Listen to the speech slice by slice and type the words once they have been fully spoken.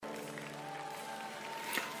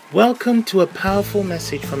Welcome to a powerful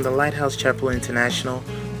message from the Lighthouse Chapel International,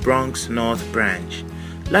 Bronx North Branch.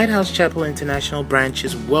 Lighthouse Chapel International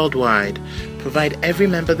branches worldwide provide every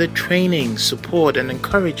member the training, support, and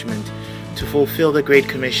encouragement to fulfill the Great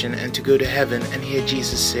Commission and to go to heaven and hear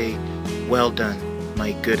Jesus say, "Well done,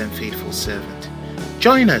 my good and faithful servant."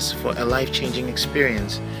 Join us for a life-changing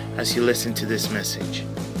experience as you listen to this message.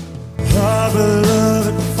 Our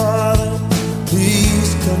beloved Father,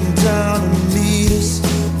 please come down and meet us.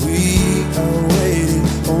 We are waiting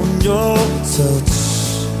on your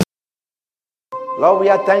touch. Lord, we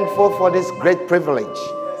are thankful for this great privilege.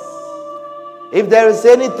 If there is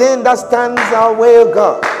anything that stands our way, O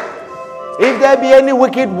God, if there be any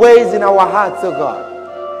wicked ways in our hearts, O God,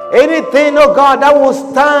 anything, O God, that will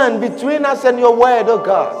stand between us and your word, O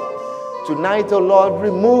God, tonight, O Lord,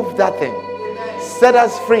 remove that thing. Set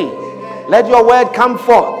us free. Let your word come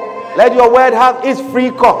forth. Let your word have its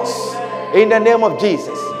free course in the name of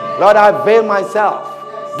Jesus. Lord, I avail myself.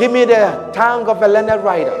 Give me the tongue of a learned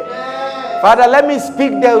writer. Father, let me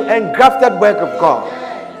speak the engrafted work of God.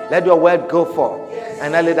 Let your word go forth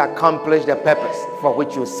and let it accomplish the purpose for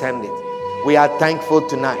which you send it. We are thankful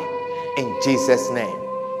tonight. In Jesus' name,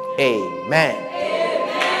 amen.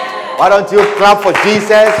 Why don't you clap for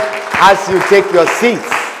Jesus as you take your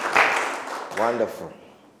seats? Wonderful.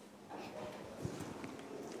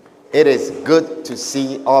 It is good to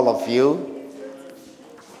see all of you.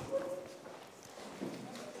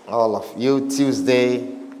 All of you Tuesday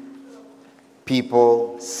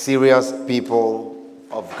people, serious people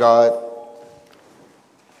of God,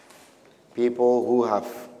 people who have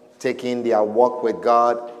taken their walk with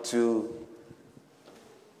God to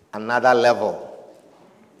another level.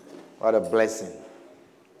 What a blessing.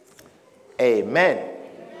 Amen.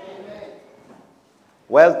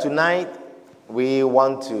 Well, tonight we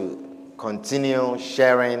want to continue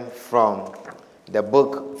sharing from the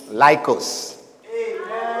book Lycos.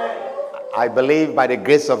 I believe by the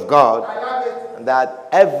grace of God that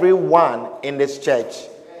everyone in this church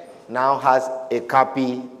now has a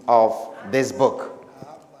copy of this book.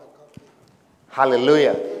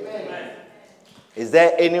 Hallelujah. Is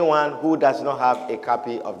there anyone who does not have a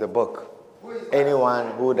copy of the book?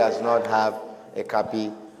 Anyone who does not have a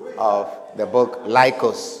copy of the book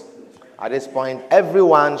Lycos? At this point,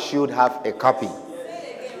 everyone should have a copy.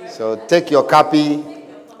 So take your copy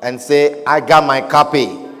and say, "I got my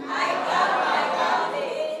copy."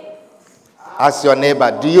 Ask your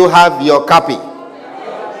neighbor, "Do you have your copy?"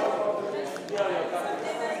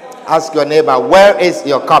 Ask your neighbor, "Where is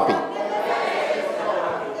your copy?"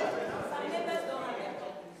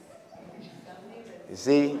 You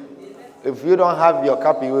see, if you don't have your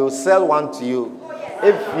copy, we will sell one to you.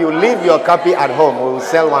 If you leave your copy at home, we will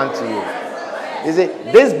sell one to you. You see,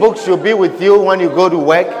 this book should be with you when you go to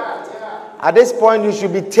work. At this point, you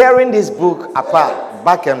should be tearing this book apart,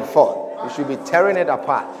 back and forth. You should be tearing it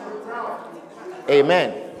apart.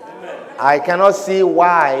 Amen. I cannot see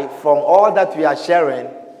why, from all that we are sharing,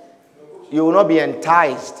 you will not be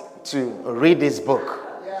enticed to read this book.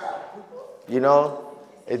 You know,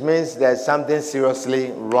 it means there's something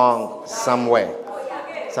seriously wrong somewhere.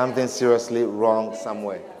 Something seriously wrong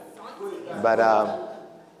somewhere. But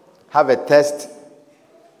have a test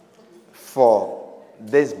for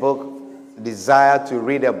this book, desire to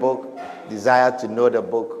read a book, desire to know the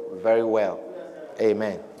book very well.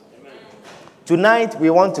 Amen. Tonight we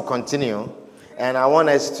want to continue, and I want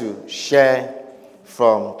us to share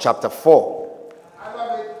from chapter 4.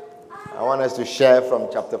 I want us to share from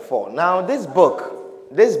chapter 4. Now this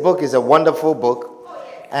book is a wonderful book,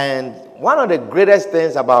 and one of the greatest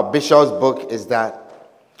things about Bishop's book is that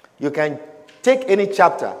you can take any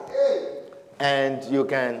chapter and you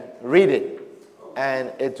can read it,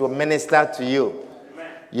 and it will minister to you.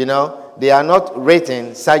 You know, they are not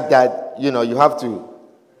written such that, you know, you have to.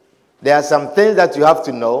 There are some things that you have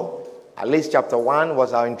to know. At least chapter 1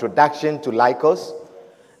 was our introduction to Lycos.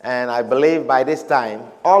 And I believe by this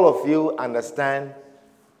time, all of you understand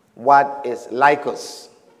what is Lycos.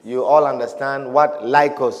 You all understand what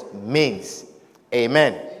Lycos means.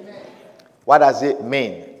 Amen. What does it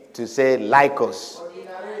mean to say Lycos?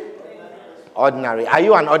 Ordinary. Are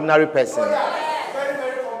you an ordinary person?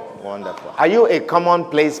 Wonderful. Are you a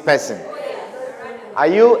commonplace person? Are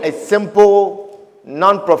you a simple,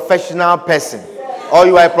 non-professional person? Or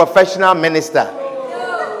you are a professional minister?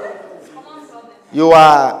 You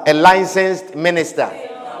are a licensed minister,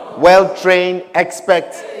 well-trained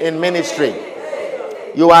expert in ministry.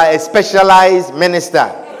 You are a specialized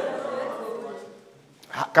minister.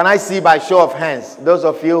 Can I see by show of hands those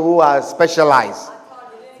of you who are specialized?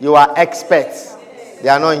 You are experts. They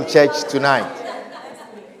are not in church tonight.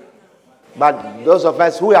 But those of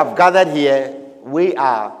us who have gathered here, we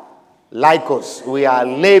are laicos. We are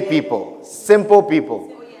lay people, simple people.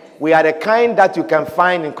 We are the kind that you can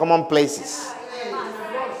find in common places.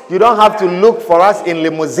 You don't have to look for us in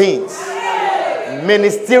limousines,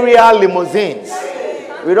 ministerial limousines.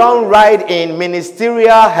 We don't ride in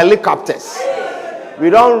ministerial helicopters. We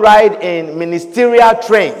don't ride in ministerial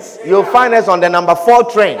trains. You'll find us on the number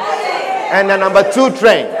 4 train, and the number 2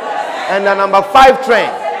 train, and the number 5 train.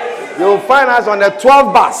 You'll find us on the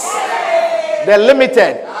 12 bus, the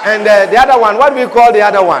limited, and the other one. What do we call the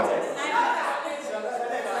other one?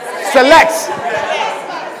 Select.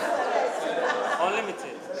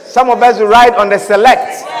 Unlimited. Some of us ride on the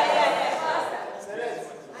select.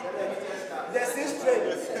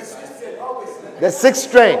 The 6th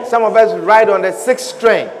train. Some of us ride on the 6th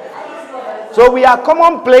train. So we are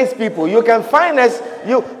commonplace people. You can find us.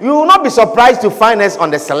 You will not be surprised to find us on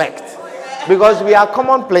the select, because we are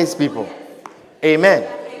commonplace people. Amen.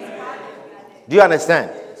 Do you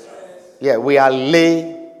understand? Yeah, we are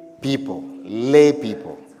lay people. Lay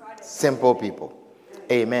people. Simple people.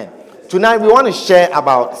 Amen. Tonight we want to share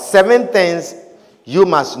about 7 things you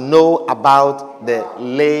must know about the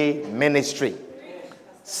lay ministry.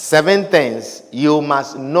 7 things you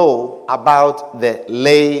must know about the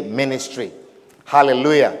lay ministry.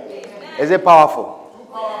 Hallelujah. Is it powerful?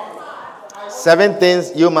 7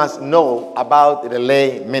 things you must know about the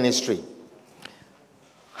lay ministry.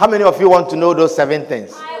 How many of you want to know those 7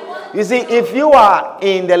 things? You see, if you are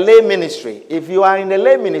in the lay ministry,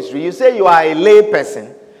 you say you are a lay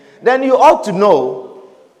person, then you ought to know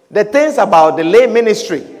the things about the lay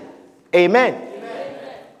ministry. Amen.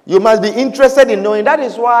 You must be interested in knowing. That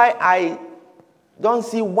is why I don't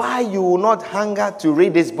see why you will not hunger to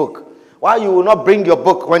read this book. Why you will not bring your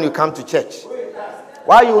book when you come to church.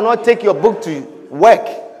 Why you will not take your book to work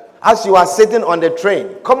as you are sitting on the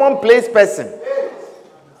train. Commonplace person.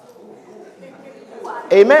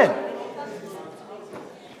 Amen.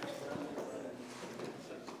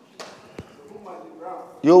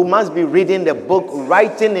 You must be reading the book,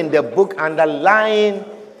 writing in the book, underlying,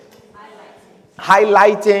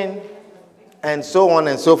 highlighting, and so on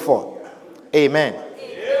and so forth. Amen.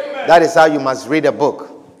 That is how you must read a book.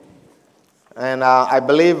 And I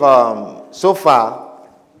believe so far,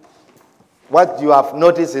 what you have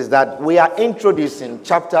noticed is that we are introducing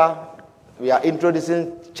chapters.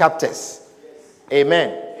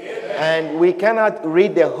 Amen. And we cannot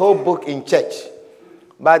read the whole book in church.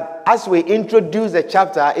 But as we introduce the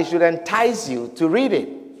chapter, it should entice you to read it.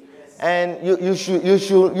 And you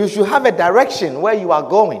should have a direction where you are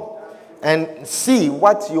going and see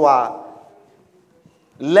what you are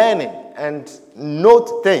learning and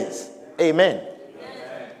note things. Amen.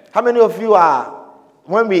 How many of you are,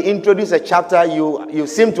 when we introduce a chapter, you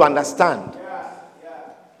seem to understand?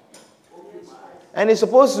 And it's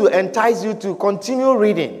supposed to entice you to continue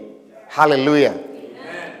reading. Hallelujah.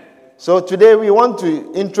 So today we want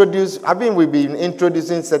to introduce, we've been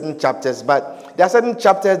introducing certain chapters, but there are certain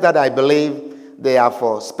chapters that I believe they are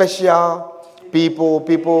for special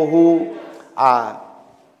people who are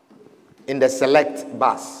in the select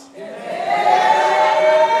bus.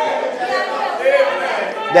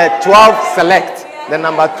 The 12 select, the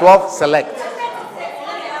number 12 select.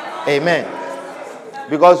 Amen.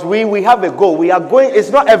 Because we have a goal. We are going, it's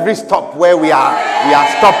not every stop where we are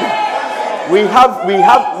stopping. We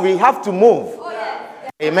have to move.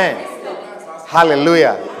 Amen.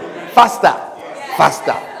 Hallelujah. Faster.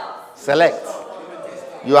 Select.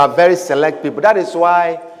 You are very select people. That is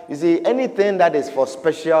why, you see, anything that is for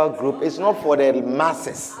special group, it's not for the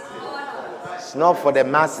masses. It's not for the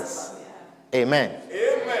masses. Amen.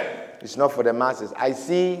 It's not for the masses.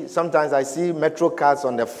 Sometimes I see Metro cards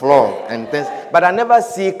on the floor and things, but I never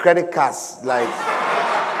see credit cards like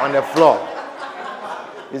on the floor.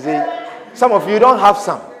 You see, some of you don't have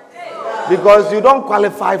some because you don't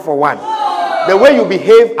qualify for one. The way you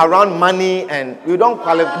behave around money and you don't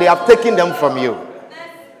qualify, they have taken them from you.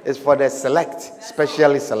 It's for the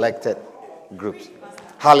specially selected groups.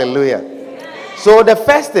 Hallelujah. So the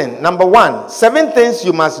first thing, number 1, 7 things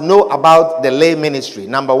you must know about the lay ministry.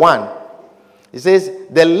 Number 1, it says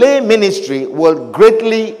the lay ministry will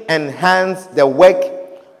greatly enhance the work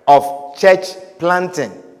of church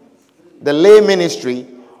planting. The lay ministry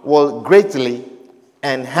will greatly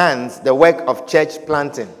enhance the work of church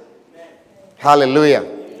planting. Hallelujah.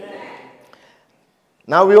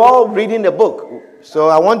 Now we're all reading the book. So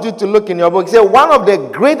I want you to look in your book. It says one of the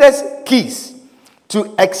greatest keys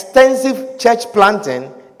to extensive church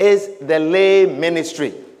planting is the lay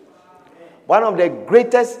ministry. One of the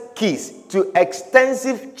greatest keys to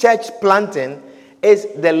extensive church planting is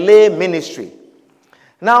the lay ministry.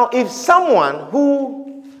 Now, if someone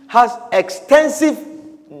who has extensive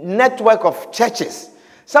network of churches,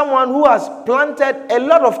 someone who has planted a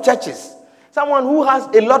lot of churches, someone who has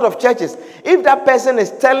a lot of churches, if that person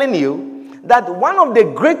is telling you that one of the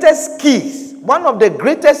greatest keys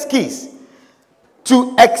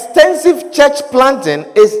to extensive church planting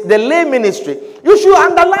is the lay ministry, you should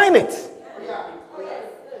underline it.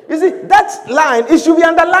 You see, that line, it should be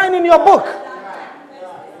underlined in your book.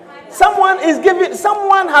 Someone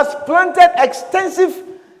has planted extensive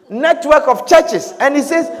network of churches, and he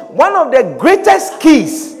says one of the greatest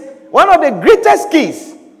keys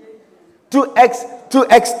to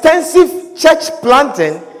extensive church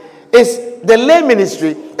planting is the lay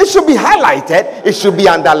ministry. It should be highlighted, it should be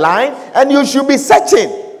underlined, and you should be searching.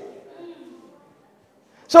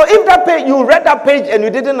 So if that page, you read that page and you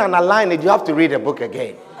didn't underline it, you have to read the book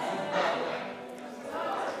again.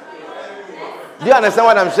 Do you understand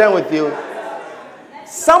what I'm sharing with you?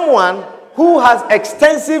 Someone who has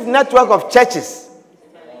extensive network of churches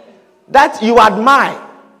that you admire,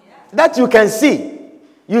 that you can see,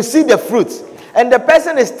 you see the fruits, and the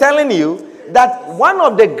person is telling you that one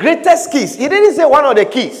of the greatest keys, he didn't say one of the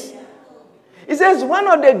keys, he says one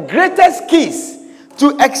of the greatest keys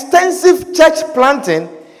to extensive church planting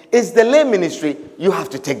is the lay ministry. You have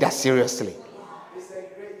to take that seriously.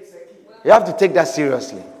 You have to take that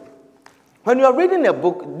seriously. When you are reading a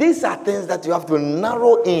book, these are things that you have to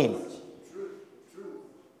narrow in.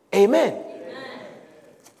 Amen.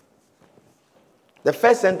 The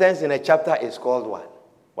first sentence in a chapter is called what?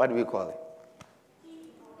 What do we call it?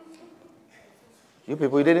 You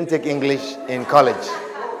people, you didn't take English in college.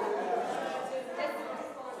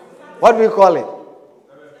 What do we call it?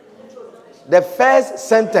 The first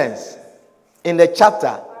sentence in the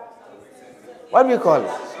chapter. What do we call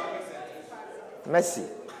it? Mercy.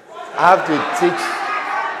 I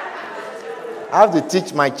have to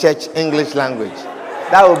teach my church English language.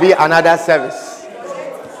 That will be another service.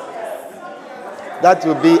 That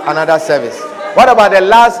will be another service. What about the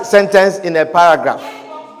last sentence in a paragraph?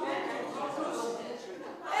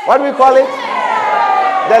 What do we call it?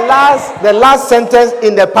 The last sentence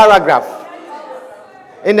in the paragraph.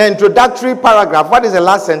 In the introductory paragraph, what is the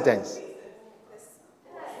last sentence?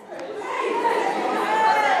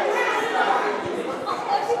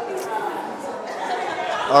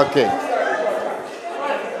 Okay.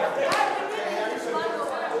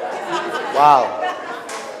 Wow.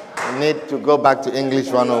 I need to go back to English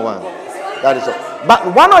 101. That is all.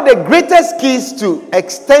 But one of the greatest keys to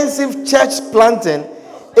extensive church planting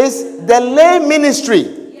is the lay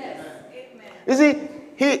ministry. You see,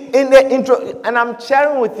 in the intro, and I'm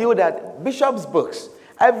sharing with you that Bishop's books,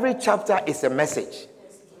 every chapter is a message.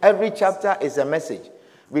 Every chapter is a message.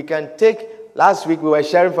 We can take, last week we were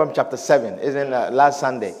sharing from chapter 7, isn't it, last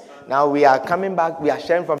Sunday. Now we are coming back, we are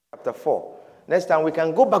sharing from chapter 4. Next time we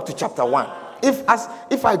can go back to chapter 1.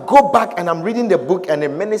 If I go back and I'm reading the book and it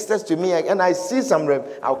ministers to me and I see some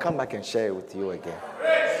I'll come back and share it with you again.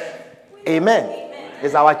 Amen.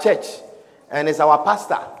 It's our church and it's our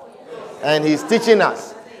pastor and he's teaching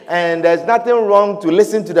us. And there's nothing wrong to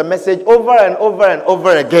listen to the message over and over and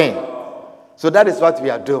over again. So that is what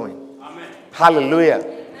we are doing. Amen. Hallelujah.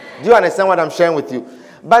 Amen. Do you understand what I'm sharing with you?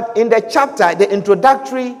 But in the chapter, the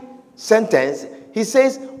introductory sentence, he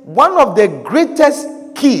says, one of the greatest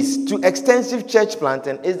keys to extensive church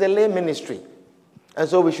planting is the lay ministry. And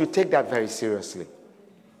so we should take that very seriously.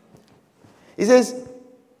 He says,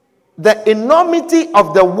 the enormity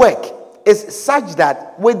of the work is such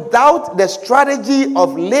that without the strategy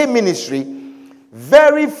of lay ministry,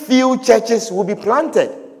 very few churches will be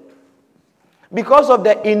planted. Because of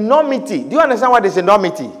the enormity. Do you understand what is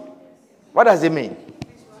enormity? What does it mean?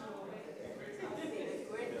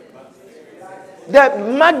 The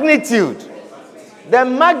magnitude. The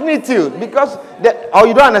magnitude. Because,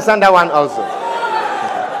 you don't understand that one also.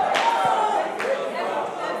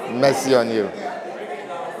 Mercy on you.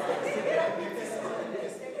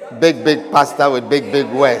 Big pastor with big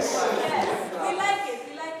words.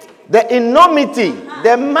 The enormity,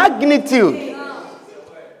 the magnitude.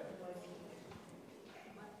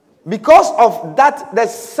 Because of that, the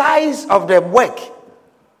size of the work,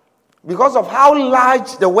 because of how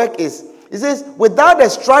large the work is, it says, without the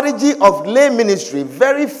strategy of lay ministry,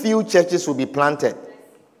 very few churches will be planted.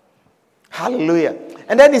 Hallelujah.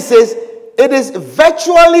 And then it says, it is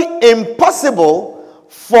virtually impossible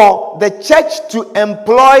for the church to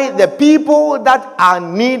employ the people that are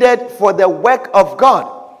needed for the work of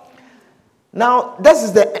God. Now, this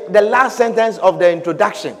is the last sentence of the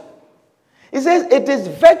introduction. It says, it is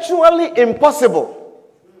virtually impossible.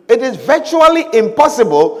 It is virtually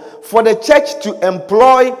impossible for the church to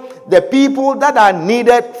employ the people that are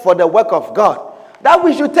needed for the work of God, that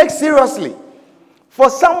we should take seriously. For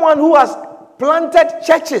someone who has planted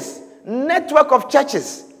churches, network of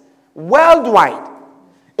churches worldwide,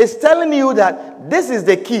 is telling you that this is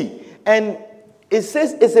the key. And it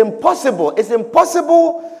says it's impossible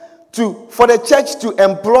for the church to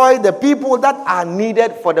employ the people that are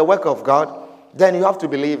needed for the work of God, then you have to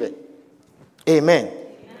believe it. Amen.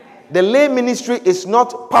 The lay ministry is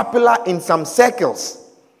not popular in some circles.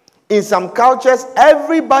 In some cultures,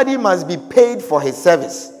 everybody must be paid for his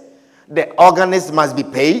service. The organist must be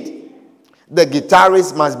paid. The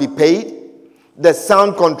guitarist must be paid. The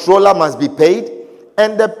sound controller must be paid.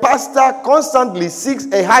 And the pastor constantly seeks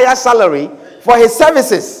a higher salary for his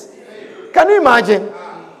services. Can you imagine?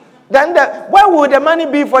 Then where would the money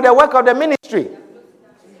be for the work of the ministry?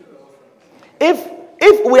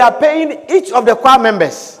 If we are paying each of the choir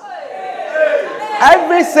members,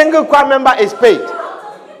 every single choir member is paid.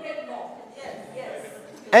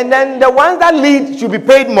 And then the ones that lead should be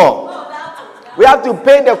paid more. We have to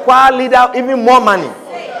pay the choir leader even more money.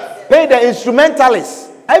 Pay the instrumentalists,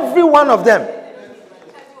 every one of them.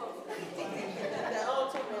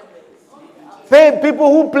 Pay people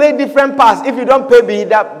who play different parts. If you don't pay me,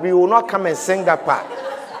 that we will not come and sing that part.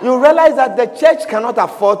 You realize that the church cannot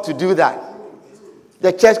afford to do that.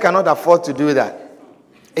 The church cannot afford to do that.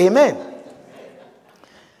 Amen.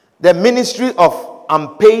 The ministry of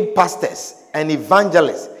unpaid pastors and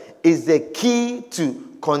evangelists is the key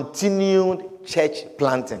to continued church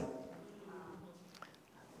planting.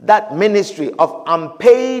 That ministry of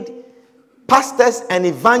unpaid pastors and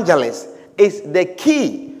evangelists is the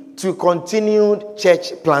key to continued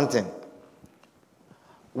church planting.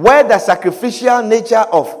 Where the sacrificial nature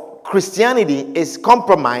of Christianity is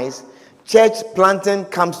compromised, church planting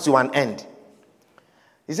comes to an end.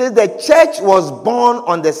 He says the church was born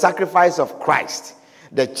on the sacrifice of Christ.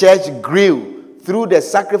 The church grew through the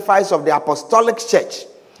sacrifice of the apostolic church.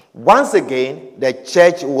 Once again, the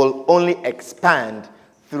church will only expand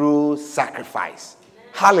through sacrifice.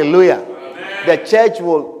 Hallelujah. Amen. The church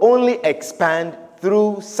will only expand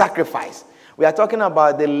through sacrifice. We are talking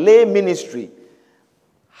about the lay ministry.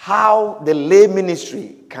 How the lay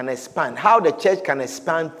ministry can expand. How the church can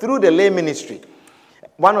expand through the lay ministry.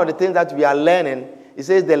 One of the things that we are learning, it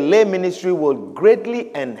says the lay ministry will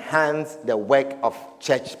greatly enhance the work of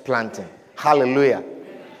church planting. Hallelujah.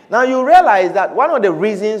 Now you realize that one of the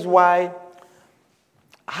reasons why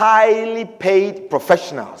highly paid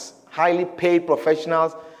professionals,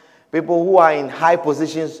 people who are in high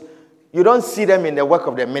positions, you don't see them in the work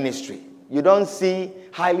of the ministry. You don't see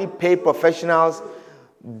highly paid professionals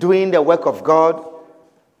doing the work of God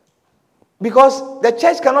because the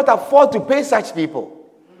church cannot afford to pay such people.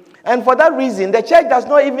 And for that reason, the church does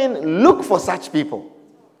not even look for such people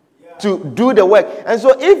to do the work. And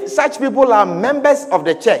so if such people are members of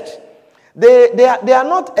the church, they are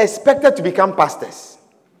not expected to become pastors.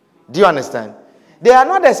 Do you understand? They are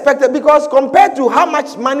not expected because compared to how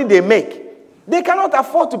much money they make, they cannot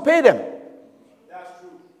afford to pay them. That's true.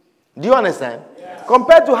 Do you understand? Yes.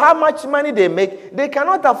 Compared to how much money they make, they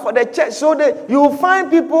cannot afford the church. So you will find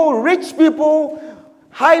people, rich people,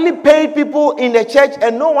 highly paid people in the church,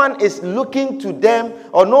 and no one is looking to them,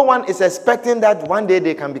 or no one is expecting that one day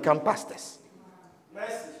they can become pastors.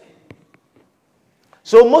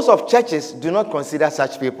 So most of churches do not consider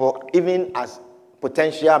such people even as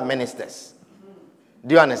potential ministers.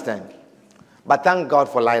 Do you understand? But thank God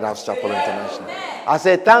for Lighthouse Chapel International. I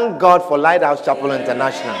say thank God for Lighthouse Chapel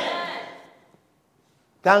International.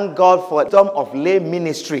 Thank God for some of lay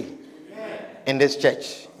ministry in this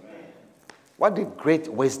church. What a great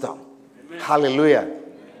wisdom. Hallelujah.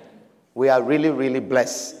 We are really, really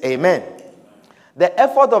blessed. Amen. The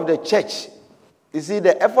effort of the church, you see,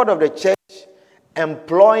 the effort of the church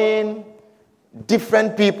employing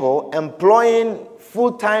different people, employing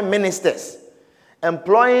full-time ministers,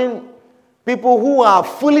 employing people who are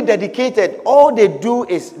fully dedicated. All they do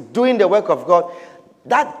is doing the work of God.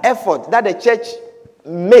 That effort that the church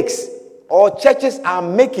makes, or churches are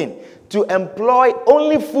making, to employ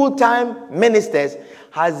only full-time ministers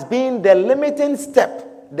has been the limiting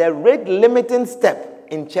step, the rate limiting step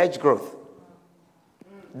in church growth.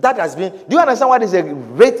 That has been, do you understand what is a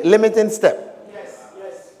rate limiting step?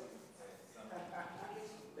 Yes.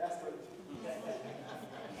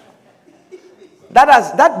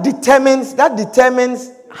 That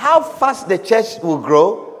determines how fast the church will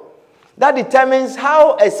grow. That determines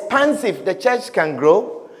how expansive the church can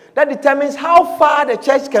grow. That determines how far the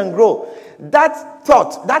church can grow. That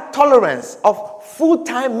thought, that tolerance of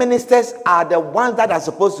full-time ministers are the ones that are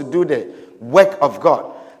supposed to do the work of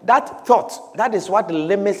God. That thought, that is what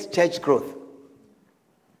limits church growth.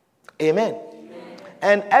 Amen.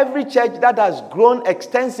 And every church that has grown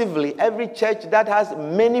extensively, every church that has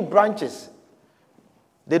many branches,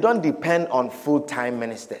 they don't depend on full-time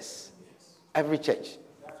ministers. Every church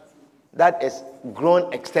that is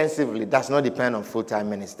grown extensively does not depend on full-time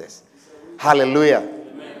ministers. Hallelujah.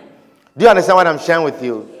 Do you understand what I'm sharing with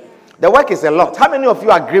you? The work is a lot. How many of you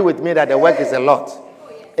agree with me that the work is a lot?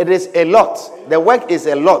 It is a lot. The work is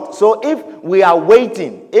a lot. So if we are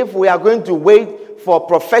waiting, if we are going to wait for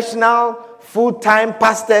professional, full-time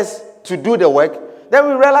pastors to do the work, then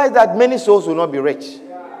we realize that many souls will not be rich.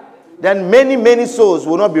 Then many souls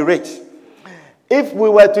will not be rich. If we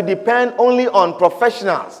were to depend only on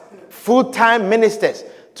professionals, full-time ministers,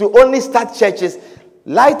 to only start churches,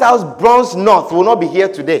 Lighthouse Bronx North will not be here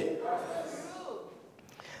today.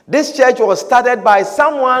 This church was started by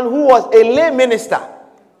someone who was a lay minister.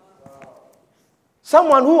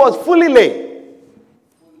 Someone who was fully lay.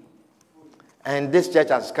 And this church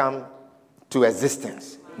has come to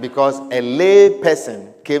existence because a lay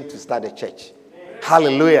person came to start a church.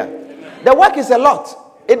 Hallelujah. The work is a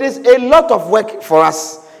lot. It is a lot of work for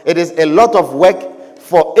us. It is a lot of work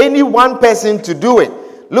for any one person to do it.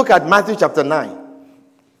 Look at Matthew chapter 9.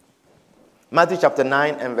 Matthew chapter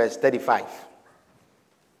 9 and verse 35.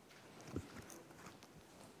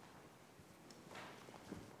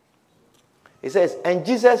 It says, and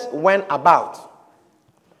Jesus went about.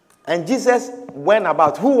 And Jesus went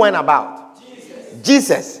about. Who went about?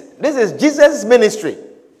 Jesus. This is Jesus' ministry.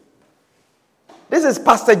 This is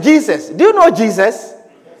Pastor Jesus. Do you know Jesus?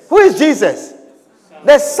 Who is Jesus?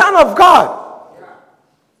 The Son of God.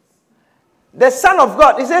 The Son of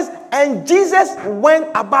God. It says, and Jesus went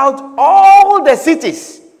about all the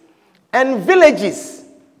cities and villages,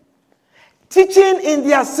 teaching in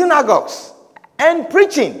their synagogues and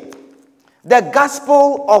preaching the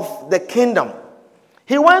gospel of the kingdom.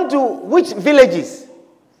 He went to which villages?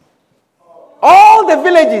 All the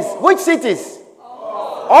villages. Which cities?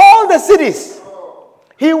 All the cities.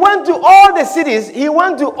 He went to all the cities. He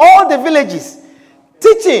went to all the villages,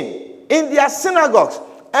 teaching in their synagogues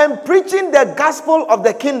and preaching the gospel of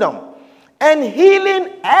the kingdom and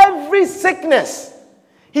healing every sickness.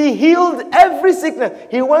 He healed every sickness.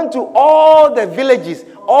 He went to all the villages,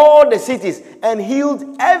 all the cities, and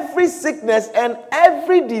healed every sickness and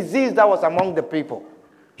every disease that was among the people.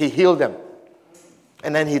 He healed them.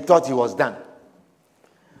 And then he thought he was done.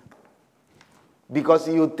 Because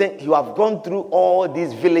you think you have gone through all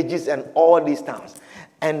these villages and all these towns.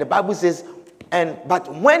 And the Bible says,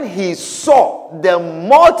 but when he saw the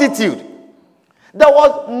multitude, there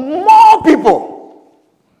was more people.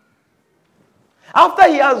 After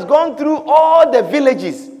he has gone through all the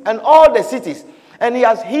villages and all the cities, and he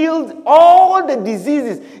has healed all the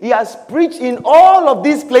diseases, he has preached in all of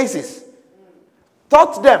these places,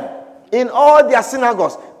 taught them in all their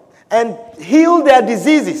synagogues, and healed their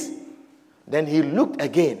diseases. Then he looked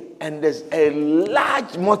again, and there's a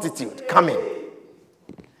large multitude coming.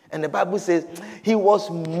 And the Bible says he was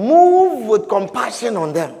moved with compassion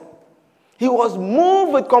on them. He was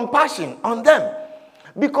moved with compassion on them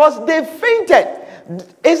because they fainted.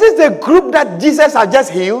 Is this the group that Jesus had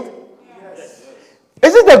just healed? Yes.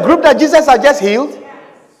 Is it the group that Jesus had just healed? Yes.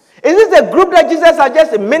 Is this the group that Jesus had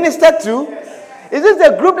just ministered to? Yes. Is this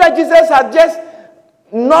the group that Jesus had just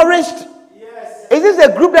nourished? Yes. Is this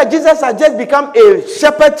the group that Jesus had just become a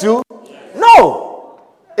shepherd to? Yes. No.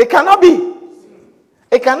 It cannot be.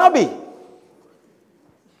 It cannot be.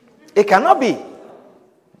 It cannot be.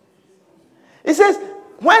 It says,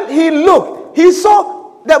 when he looked, he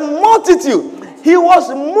saw the multitude. He was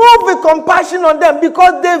moved with compassion on them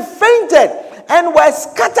because they fainted and were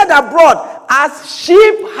scattered abroad as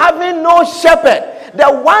sheep having no shepherd.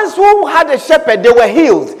 The ones who had a shepherd, they were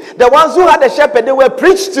healed. The ones who had a shepherd, they were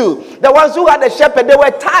preached to. The ones who had a shepherd, they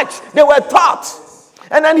were touched. They were taught.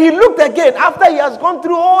 And then he looked again. After he has gone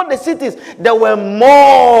through all the cities, there were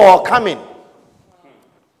more coming.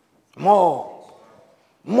 More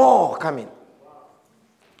coming.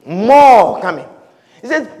 More coming. He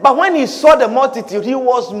says, but when he saw the multitude, he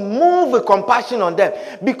was moved with compassion on them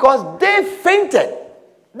because they fainted.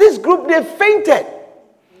 This group, they fainted.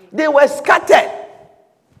 They were scattered.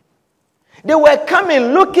 They were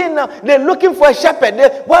coming, they're looking for a shepherd.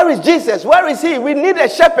 Where is Jesus? Where is he? We need a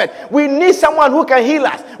shepherd. We need someone who can heal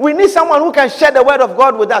us. We need someone who can share the word of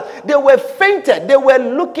God with us. They were fainted. They were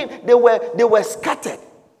looking, they were scattered.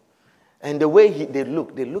 And the way they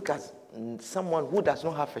look as someone who does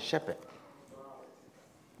not have a shepherd.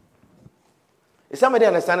 Is somebody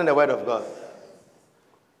understanding the word of God?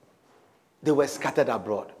 They were scattered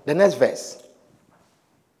abroad. The next verse.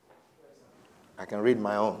 I can read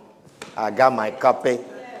my own. I got my copy.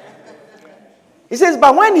 He says,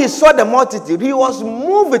 but when he saw the multitude, he was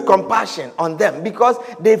moved with compassion on them because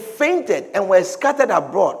they fainted and were scattered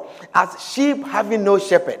abroad as sheep having no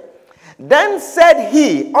shepherd. Then said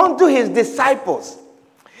he unto his disciples,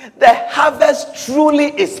 the harvest truly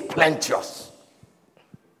is plenteous.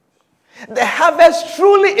 The harvest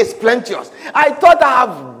truly is plenteous. I thought I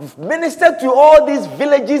have ministered to all these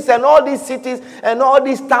villages and all these cities and all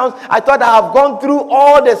these towns. I thought I have gone through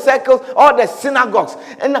all the circles, all the synagogues.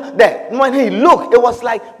 And when he looked, it was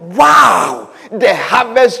like, wow, the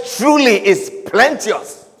harvest truly is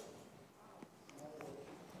plenteous.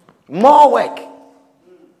 More work.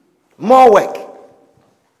 More work.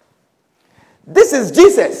 This is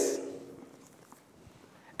Jesus.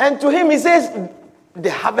 And to him he says, the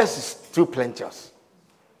harvest is too plenteous.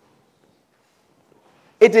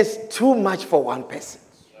 It is too much for one person.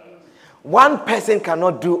 One person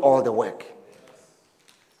cannot do all the work.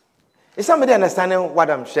 Is somebody understanding what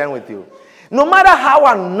I'm sharing with you? No matter how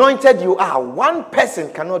anointed you are, one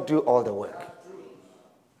person cannot do all the work.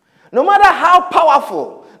 No matter how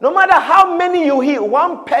powerful, no matter how many you heal,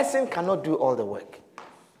 one person cannot do all the work.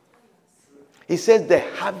 He says the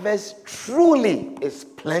harvest truly is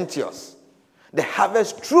plenteous. The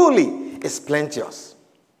harvest truly is plenteous.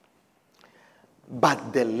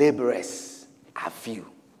 But the laborers are few.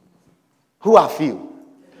 Who are few?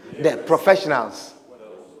 The professionals.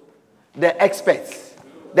 The experts.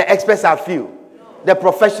 The experts are few. The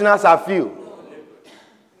professionals are few.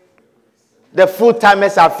 The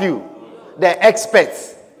full-timers are few. The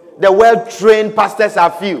experts. The well-trained pastors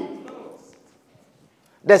are few.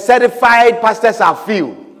 The certified pastors are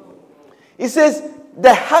few. He says,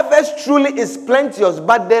 the harvest truly is plenteous,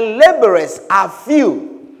 but the laborers are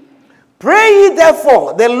few. Pray ye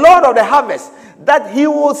therefore the Lord of the harvest, that he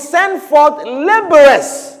will send forth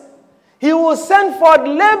laborers. He will send forth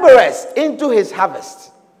laborers into his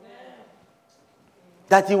harvest.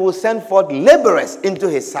 That he will send forth laborers into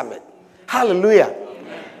his harvest. Hallelujah.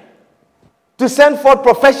 Amen. To send forth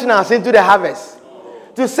professionals into the harvest.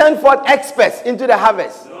 No. To send forth experts into the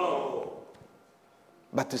harvest. No.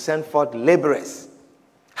 But to send forth laborers.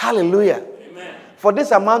 Hallelujah. Amen. For this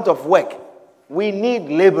amount of work, we need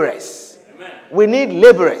laborers. Amen. We need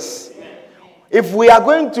laborers. Amen. If we are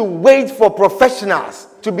going to wait for professionals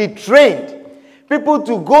to be trained, people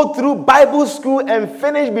to go through Bible school and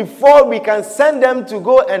finish before we can send them to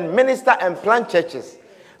go and minister and plant churches,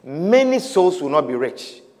 many souls will not be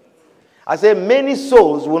reached. I say many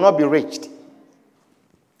souls will not be reached. It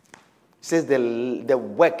says the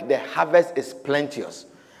work, the harvest is plenteous,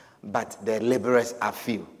 but the laborers are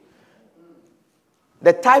few.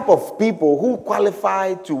 The type of people who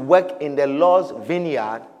qualify to work in the Lord's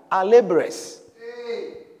vineyard are laborers.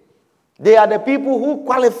 They are the people who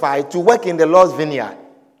qualify to work in the Lord's vineyard.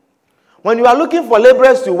 When you are looking for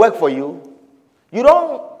laborers to work for you, you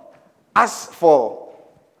don't ask for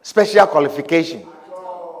special qualification.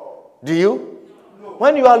 Do you?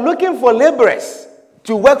 When you are looking for laborers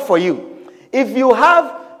to work for you, if you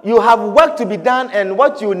have work to be done and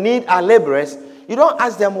what you need are laborers, you don't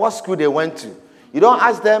ask them what school they went to. You don't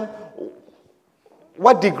ask them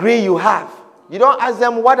what degree you have. You don't ask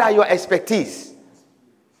them what are your expertise.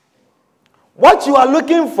 What you are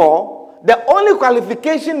looking for, the only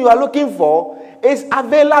qualification you are looking for is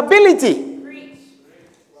availability.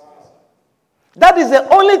 That is the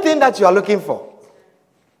only thing that you are looking for.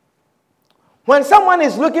 When someone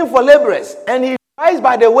is looking for laborers and he lies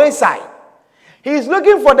by the wayside, he is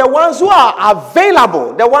looking for the ones who are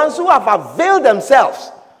available, the ones who have availed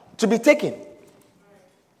themselves to be taken.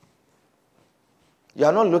 You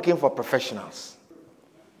are not looking for professionals.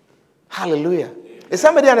 Hallelujah. Is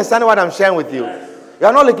somebody understanding what I'm sharing with you? You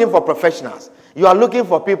are not looking for professionals. You are looking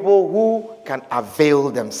for people who can avail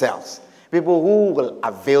themselves. People who will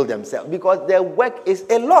avail themselves. Because their work is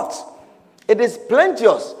a lot. It is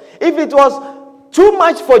plenteous. If it was too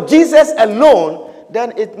much for Jesus alone,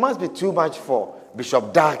 then it must be too much for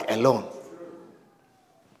Bishop Dark alone.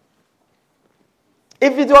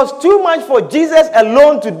 If it was too much for Jesus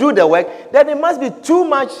alone to do the work, then it must be too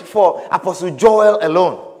much for Apostle Joel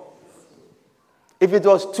alone. If it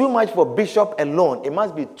was too much for Bishop alone, it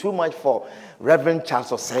must be too much for Reverend Charles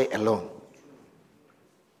Osei alone.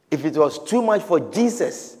 If it was too much for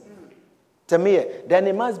Jesus, Tamir, then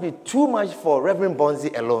it must be too much for Reverend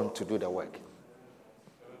Bonzi alone to do the work.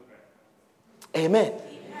 Amen.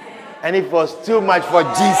 And if it was too much for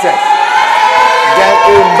Jesus, then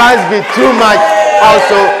it must be too much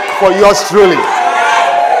also for yours truly.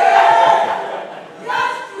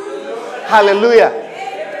 Hallelujah.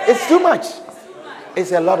 It's too much.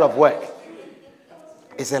 It's a lot of work.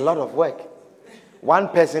 It's a lot of work. One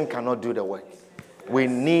person cannot do the work. We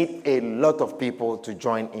need a lot of people to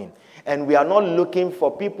join in. And we are not looking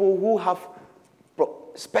for people who have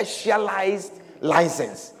specialized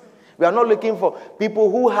license. We are not looking for people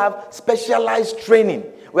who have specialized training.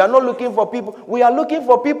 We are not looking for people. We are looking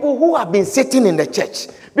for people who have been sitting in the church.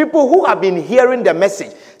 People who have been hearing the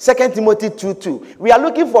message. 2 Timothy 2:2. We are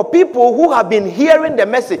looking for people who have been hearing the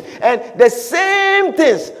message. And the same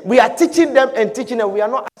things, we are teaching them and teaching them. We are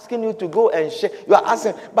not asking you to go and share. You are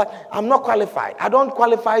asking, but I'm not qualified. I don't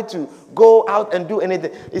qualify to go out and do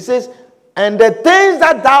anything. It says, and the things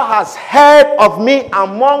that thou hast heard of me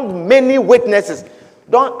among many witnesses.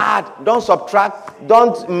 Don't add, don't subtract,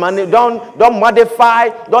 don't modify.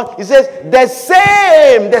 It says the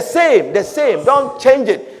same. Don't change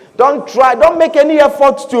it. Don't make any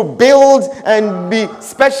effort to build and be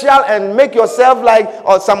special and make yourself like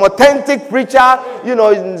some authentic preacher,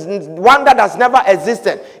 one that has never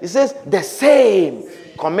existed. It says the same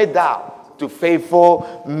commit thou to faithful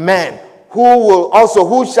men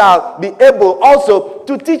who shall be able also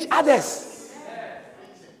to teach others.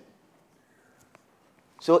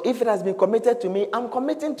 So if it has been committed to me, I'm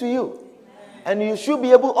committing to you. And you should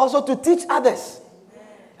be able also to teach others.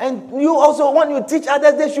 And you also, when you teach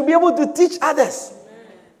others, they should be able to teach others.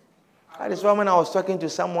 That is why when I was talking to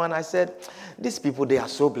someone, I said, these people, they are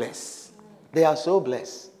so blessed. They are so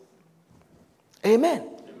blessed. Amen.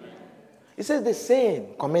 It says the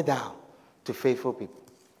same, commit thou to faithful people.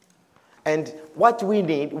 And what we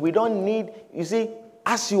need, we don't need, you see,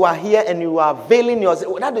 as you are here and you are availing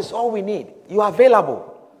yourself, that is all we need. You are available.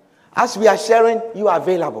 As we are sharing, you are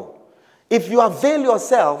available. If you avail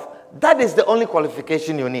yourself, that is the only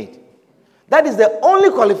qualification you need. That is the only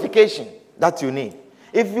qualification that you need.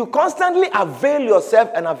 If you constantly avail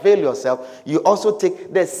yourself, you also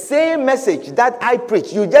take the same message that I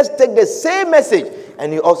preach. You just take the same message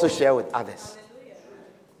and you also share with others.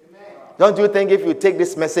 Don't you think if you take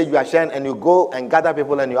this message you are sharing and you go and gather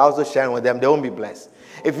people and you're also sharing with them, they won't be blessed?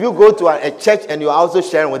 If you go to a church and you're also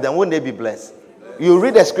sharing with them, wouldn't they be blessed? You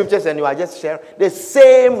read the scriptures and you are just sharing the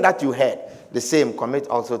same that you heard. The same commit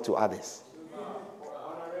also to others.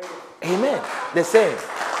 Amen. The same.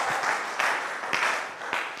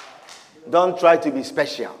 Don't try to be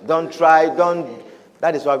special.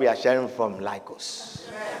 That is why we are sharing from Lycos.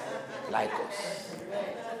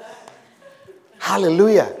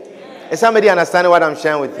 Hallelujah. Is somebody understanding what I'm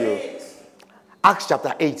sharing with you? Acts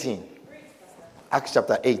chapter 18. Acts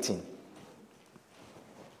chapter 18.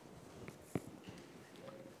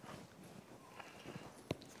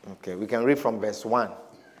 Okay, we can read from verse 1.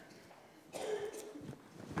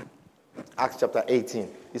 Acts chapter 18.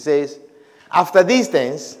 It says, after these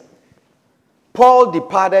things, Paul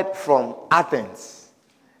departed from Athens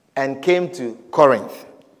and came to Corinth.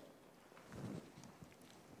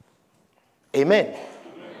 Amen.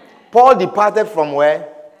 Paul departed from where?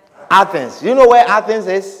 Athens. You know where Athens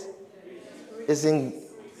is? It's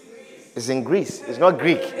in Greece. It's not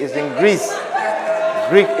Greek. It's in Greece.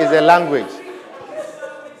 Greek is a language.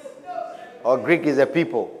 Or Greek is a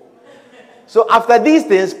people. So after these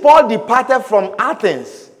things, Paul departed from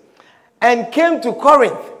Athens and came to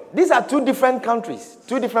Corinth. These are two different countries,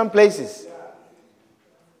 two different places.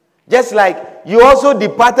 Just like you also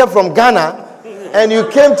departed from Ghana and you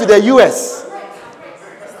came to the US.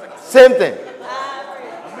 Same thing.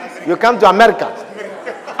 You come to America.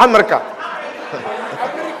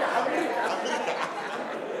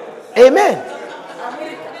 Amen.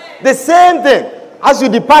 The same thing. As you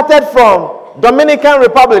departed from Dominican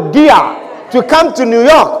Republic, DR, to come to New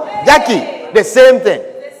York, Jackie, the same thing.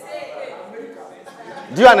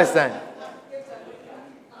 Do you understand?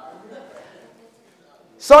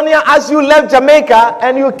 Sonia, as you left Jamaica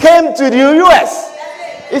and you came to the US,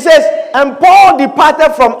 it says, and Paul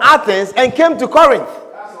departed from Athens and came to Corinth.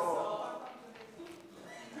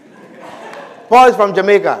 Paul is from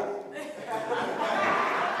Jamaica.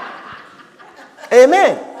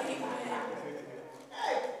 Amen.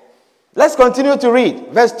 Let's continue to read.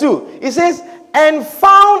 Verse 2. It says, and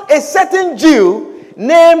found a certain Jew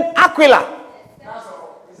named Aquila,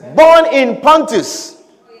 born in Pontus.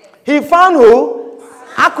 He found who?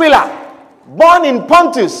 Aquila, born in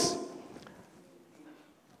Pontus.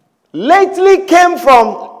 Lately come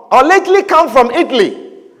from Italy.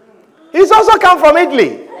 He's also come from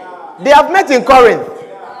Italy. They have met in Corinth.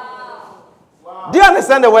 Do you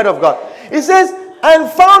understand the word of God? It says, and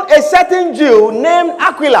found a certain Jew named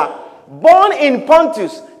Aquila, born in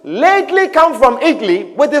Pontus, lately come from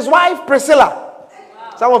Italy with his wife Priscilla.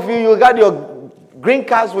 Some of you got your green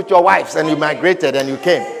cards with your wives and you migrated and you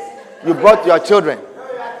came. You brought your children.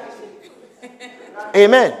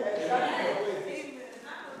 Amen.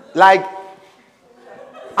 Like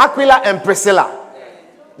Aquila and Priscilla.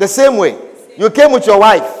 The same way. You came with your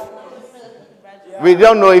wife. We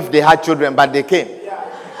don't know if they had children, but they came.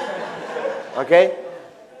 Okay?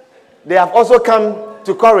 They have also come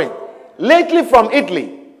to Corinth. Lately from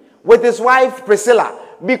Italy. With his wife Priscilla.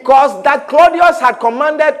 Because that Claudius had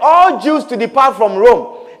commanded all Jews to depart from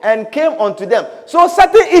Rome. And came unto them. So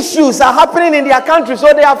certain issues are happening in their country.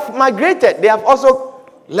 So they have migrated. They have also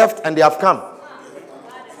left and they have come.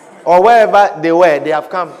 Or wherever they were, they have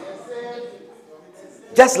come.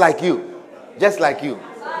 Just like you. Just like you.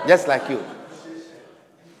 Just like you.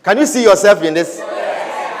 Can you see yourself in this?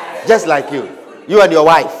 Just like you. You and your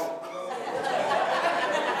wife.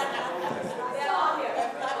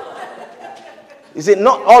 You see,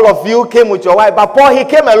 not all of you came with your wife, but Paul, he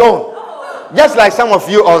came alone. Just like some of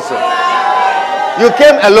you also. You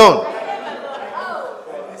came alone.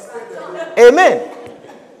 Amen.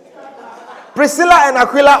 Priscilla and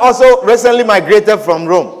Aquila also recently migrated from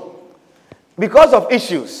Rome because of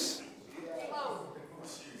issues.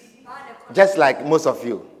 Just like most of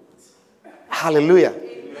you. Hallelujah.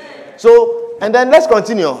 So, and then let's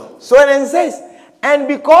continue. So then it says, and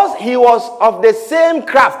because he was of the same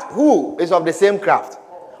craft. Who is of the same craft?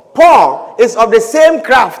 Paul is of the same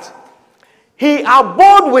craft. He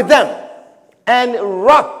abode with them and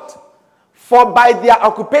wrought, for by their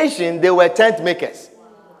occupation they were tent makers.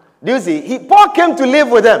 Do you see? Paul came to live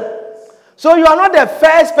with them. So you are not the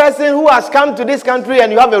first person who has come to this country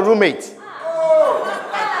and you have a roommate.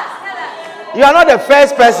 You are not the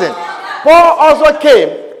first person. Paul also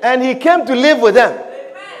came and he came to live with them.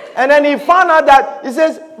 And then he found out that, he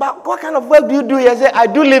says, but what kind of work do you do? He said, I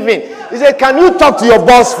do live in. He said, can you talk to your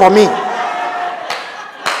boss for me?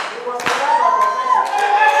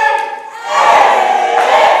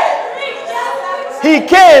 He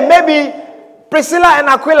came, maybe Priscilla and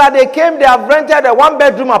Aquila, they came, they have rented a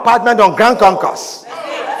one-bedroom apartment on Grand Concourse.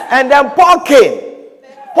 And then Paul came.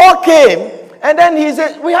 Paul came, and then he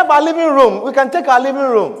said, we have our living room. We can take our living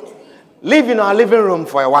room. Live in our living room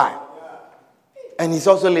for a while. And he's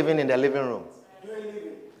also living in the living room.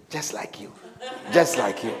 Just like you. Just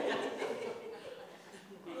like you.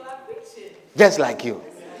 Just like you.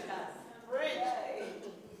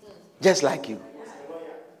 Just like you.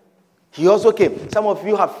 He also came. Some of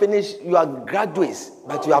you have finished, you are graduates,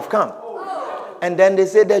 but you have come. And then they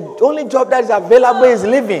say the only job that is available is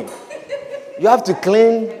living. You have to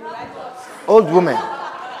clean old women.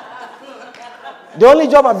 The only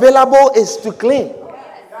job available is to clean.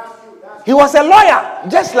 He was a lawyer,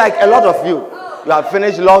 just like a lot of you. You have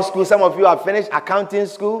finished law school. Some of you have finished accounting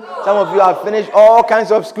school. Some of you have finished all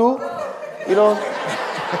kinds of school. You know.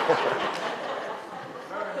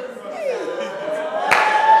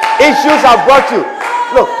 Issues have brought you.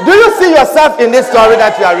 Look, do you see yourself in this story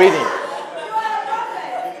that you are reading?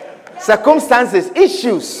 Circumstances,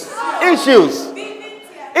 issues.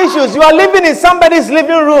 You are living in somebody's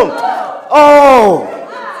living room. Oh.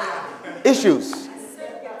 Issues.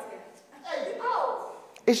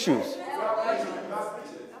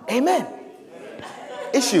 Amen.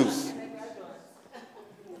 Issues.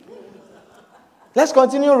 Let's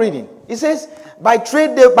continue reading. It says, by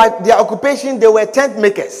trade, by their occupation, they were tent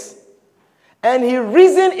makers. And he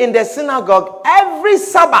reasoned in the synagogue every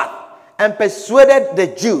Sabbath and persuaded the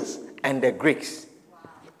Jews and the Greeks.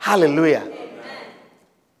 Hallelujah. Amen.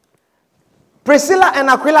 Priscilla and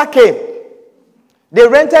Aquila came. They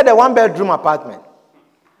rented a one-bedroom apartment.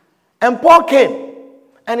 And Paul came.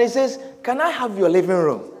 And he says, can I have your living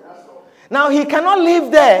room? Now, he cannot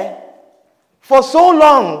live there for so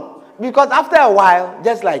long because after a while,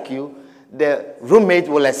 just like you, the roommate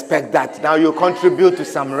will expect that. Now you contribute to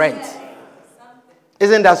some rent.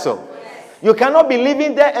 Isn't that so? You cannot be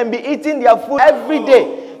living there and be eating their food every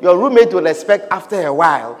day. Your roommate will expect after a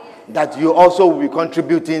while that you also will be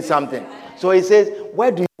contributing something. So he says,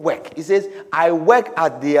 where do you work? He says, I work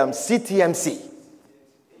at the CTMC.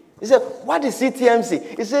 He said, what is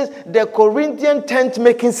CTMC? He says, the Corinthian Tent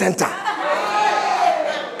Making Center.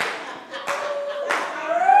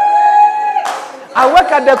 I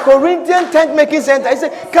work at the Corinthian Tent Making Center. He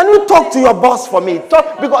said, can you talk to your boss for me?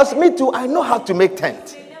 Because me too, I know how to make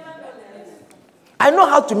tent.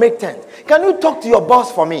 Can you talk to your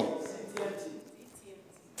boss for me?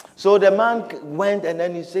 So the man went and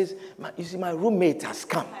then he says, you see, my roommate has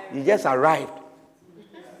come. He just arrived.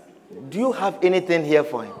 Do you have anything here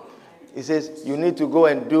for him? He says, you need to go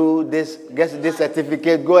and do this, get this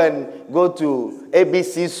certificate, go to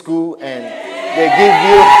ABC school and they give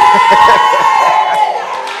you.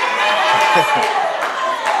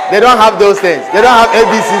 They don't have those things. They don't have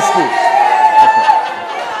ABC school.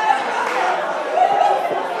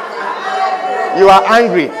 You are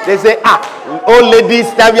angry. They say, old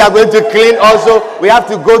ladies that we are going to clean also. We have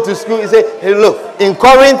to go to school. He said, hey, look, in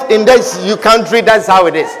Corinth, in this country, that's how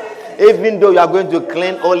it is. Even though you are going to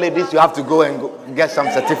clean old ladies, you have to go and get some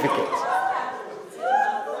certificate.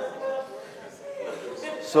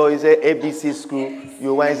 So he said, ABC school.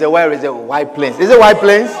 You went. He said, where is it? White Plains. Is it White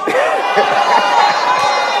Plains?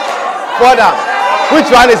 Fordham. Which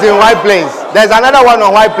one is in White Plains? There's another one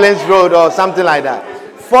on White Plains Road or something like that.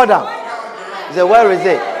 Fordham. He said, where is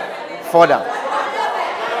it? Fordham.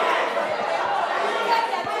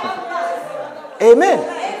 Amen.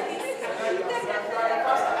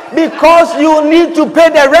 Because you need to pay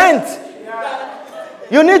the rent.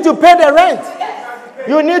 You need to pay the rent.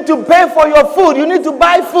 You need to pay for your food. You need to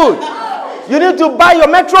buy food. You need to buy your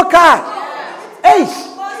Metro card. Hey.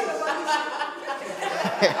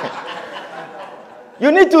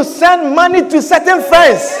 You need to send money to certain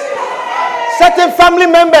friends, certain family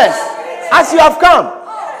members as you have come.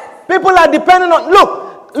 People are depending on.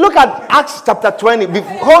 Look at Acts chapter 20.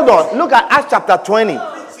 Hold on. Look at Acts chapter 20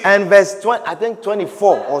 and verse 20, I think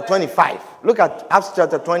 24 or 25. Look at Acts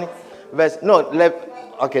chapter 20,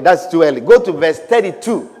 okay, that's too early. Go to verse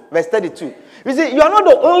 32. Verse 32. You see, you are not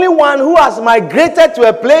the only one who has migrated to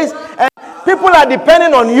a place and people are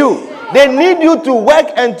depending on you. They need you to work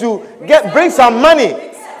and to bring some money.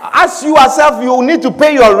 As you yourself, you need to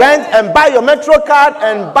pay your rent and buy your Metro card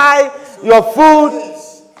and buy your food.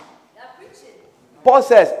 Paul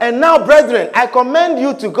says, and now, brethren, I commend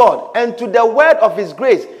you to God and to the word of his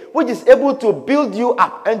grace, which is able to build you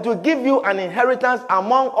up and to give you an inheritance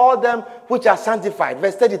among all them which are sanctified.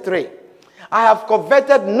 Verse 33. I have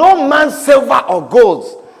coveted no man's silver or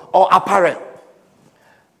gold or apparel.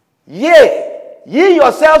 Yea, ye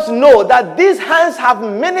yourselves know that these hands have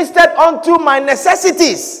ministered unto my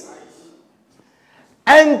necessities,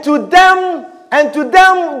 and to them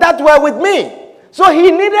that were with me. So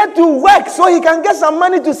he needed to work so he can get some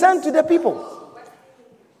money to send to the people.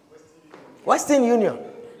 Western Union.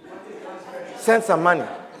 Send some money.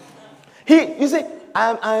 You see,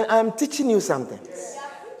 I'm teaching you something.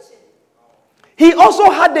 He also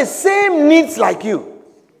had the same needs like you.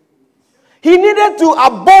 He needed to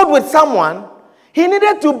abode with someone. He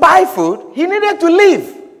needed to buy food. He needed to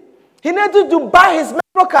live. He needed to buy his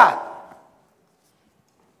Metro card.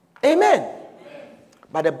 Amen.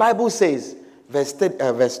 But the Bible says, verse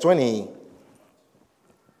 20,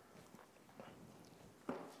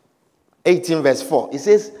 18 verse 4, it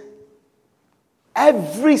says,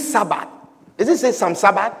 every Sabbath. Does it say some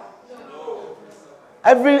Sabbath? No.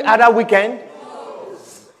 Every other weekend? No.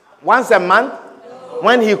 Once a month? No.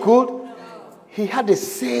 When he could? No. He had the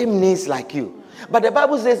same needs like you. But the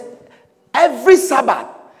Bible says, every Sabbath.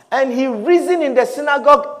 And he reasoned in the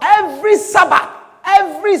synagogue every Sabbath.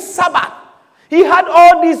 Every Sabbath. He had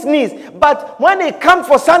all these needs. But when he comes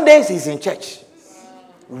for Sundays, he's in church.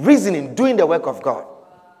 Reasoning, doing the work of God.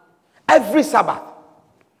 Every Sabbath.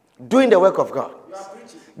 Doing the work of God.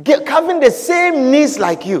 Having the same needs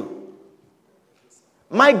like you.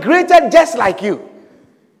 Migrated just like you.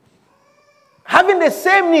 Having the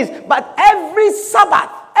same needs. But every Sabbath,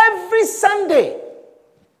 every Sunday,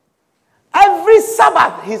 every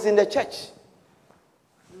Sabbath, he's in the church.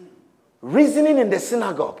 Reasoning in the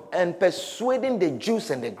synagogue and persuading the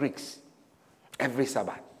Jews and the Greeks every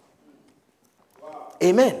Sabbath. Wow.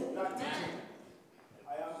 Amen.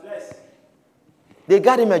 I am blessed. They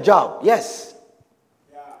got him a job. Yes.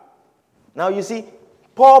 Yeah. Now you see,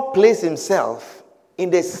 Paul placed himself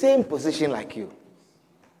in the same position like you.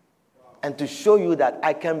 Wow. And to show you that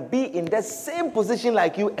I can be in the same position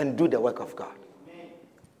like you and do the work of God.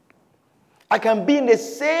 I can be in the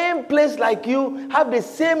same place like you, have the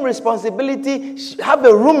same responsibility, have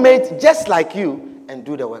a roommate just like you, and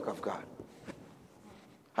do the work of God.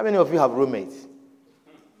 How many of you have roommates?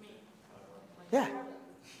 Yeah.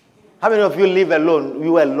 How many of you live alone?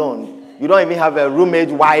 You alone. You don't even have a roommate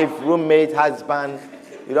wife, roommate husband.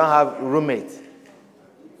 You don't have roommates.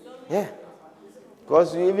 Yeah.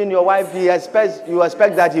 Because even your wife, you expect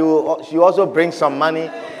that she also brings some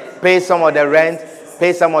money, pay some of the rent,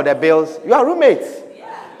 pay some of the bills. You are roommates.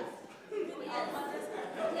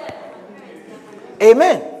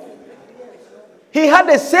 Amen. He had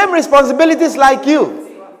the same responsibilities like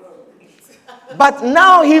you. But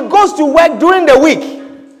now he goes to work during the week.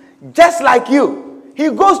 Just like you. He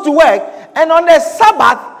goes to work. And on the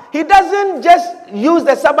Sabbath, he doesn't just use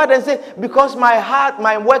the Sabbath and say, because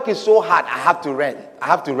my work is so hard, I have to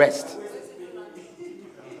rest.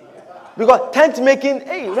 Because tent making,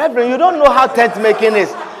 hey, Reverend, you don't know how tent making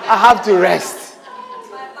is. I have to rest.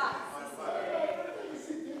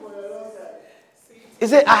 He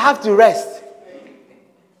said, I have to rest.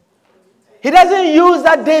 He doesn't use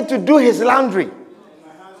that day to do his laundry.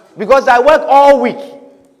 Because I work all week.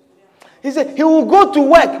 He said he will go to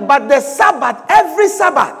work, but the Sabbath, every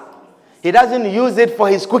Sabbath, he doesn't use it for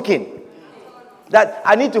his cooking. That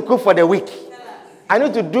I need to cook for the week. I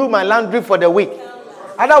need to do my laundry for the week.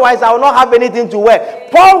 Otherwise, I will not have anything to wear.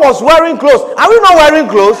 Paul was wearing clothes. Are we not wearing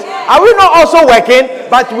clothes? Are we not also working?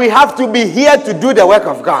 But we have to be here to do the work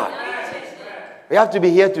of God. We have to be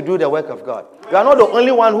here to do the work of God. You are not the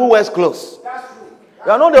only one who wears clothes.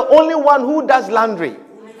 You are not the only one who does laundry.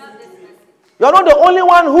 You are not the only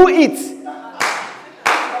one who eats. You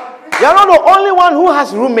are not the only one who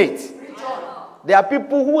has roommates. There are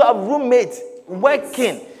people who have roommates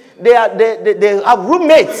working. They have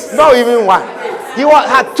roommates, not even one. He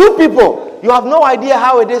had two people. You have no idea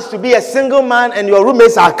how it is to be a single man and your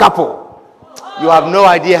roommates are a couple. You have no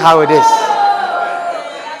idea how it is.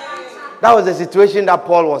 That was the situation that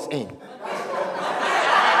Paul was in.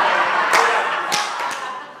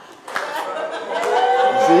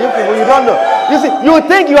 You people, you don't know. You see, you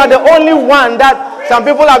think you are the only one that some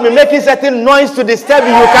people have been making certain noise to disturb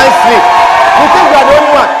you. You can't sleep. You think you are the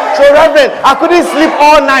only one. So, Reverend, I couldn't sleep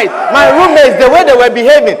all night. My roommates, the way they were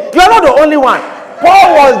behaving. You are not the only one.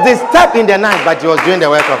 Paul was disturbed in the night, but he was doing the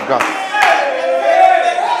work of God.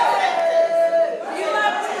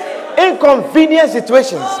 Inconvenient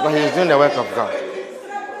situations, but he was doing the work of God.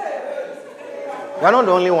 You are not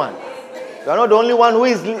the only one. You are not the only one who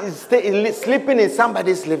is sleeping in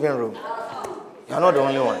somebody's living room. You are not the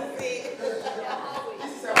only one.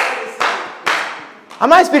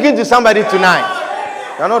 Am I speaking to somebody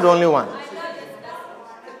tonight? You are not the only one.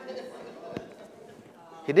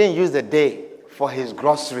 He didn't use the day for his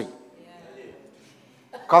grocery.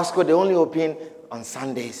 Costco, they only open on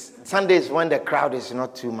Sundays. Sundays when the crowd is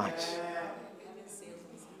not too much.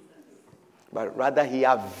 But rather he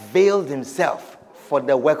availed himself for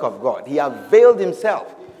the work of God. He availed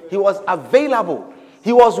himself. He was available.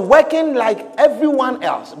 He was working like everyone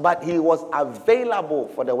else, but he was available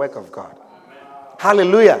for the work of God.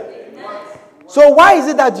 Hallelujah. So why is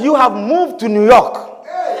it that you have moved to New York,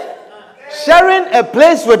 sharing a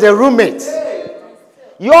place with a roommate?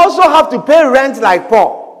 You also have to pay rent like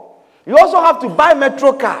Paul. You also have to buy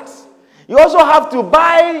metro cards. You also have to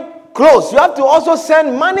buy clothes. You have to also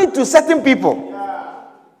send money to certain people.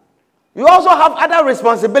 You also have other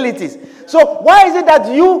responsibilities. So why is it that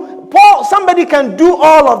Paul, somebody can do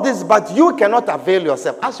all of this, but you cannot avail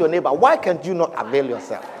yourself? Ask your neighbor, why can't you not avail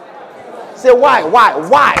yourself? Say why? Why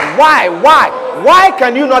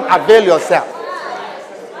can you not avail yourself?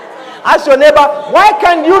 Ask your neighbor, why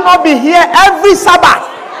can you not be here every Sabbath?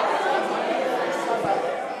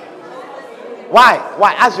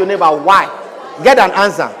 Why? Ask your neighbor, why? Get an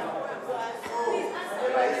answer.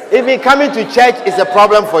 Even coming to church is a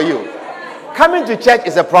problem for you. Coming to church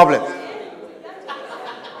is a problem.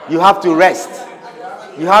 You have to rest.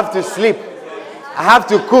 You have to sleep. I have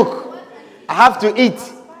to cook. I have to eat.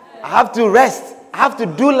 I have to rest. I have to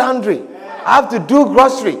do laundry. I have to do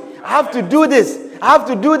grocery. I have to do this. I have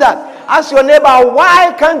to do that. Ask your neighbor,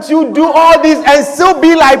 why can't you do all this and still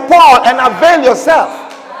be like Paul and avail yourself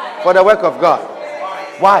for the work of God?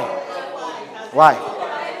 Why?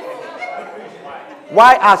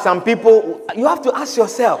 Why are some people... You have to ask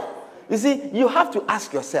yourself. You see, you have to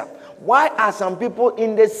ask yourself, why are some people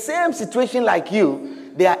in the same situation like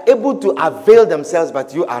you, they are able to avail themselves,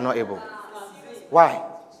 but you are not able? Why?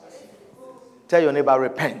 Tell your neighbor,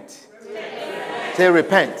 repent. Say,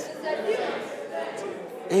 repent.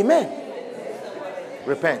 Amen.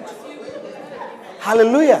 Repent.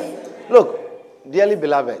 Hallelujah. Look, dearly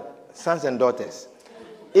beloved, sons and daughters,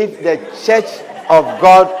 if the church of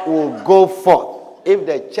God will go forth, if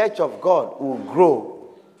the church of God will grow,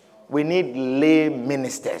 we need lay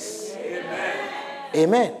ministers.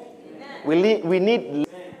 Amen. We need,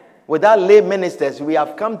 without lay ministers, we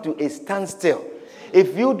have come to a standstill.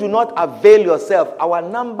 If you do not avail yourself, our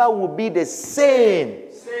number will be the same.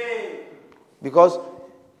 Because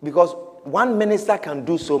one minister can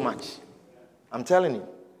do so much. I'm telling you.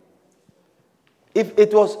 If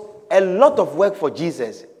it was a lot of work for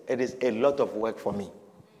Jesus, it is a lot of work for me.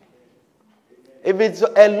 If it's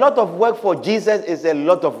a lot of work for Jesus, it's a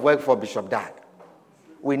lot of work for Bishop Dag.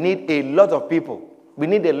 We need a lot of people. We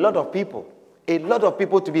need a lot of people. A lot of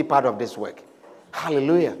people to be part of this work.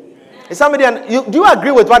 Hallelujah. Is somebody, do you agree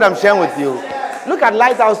with what I'm sharing with you? Look at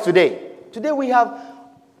Lighthouse today. Today we have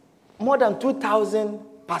more than 2,000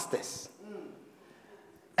 pastors.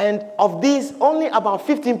 And of these, only about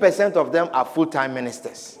 15% of them are full-time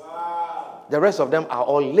ministers. The rest of them are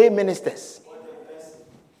all lay ministers.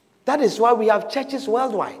 That is why we have churches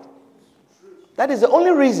worldwide. That is the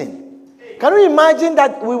only reason. Can you imagine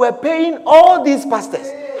that we were paying all these pastors?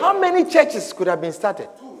 How many churches could have been started?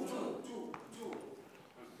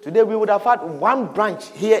 Today we would have had one branch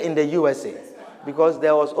here in the USA because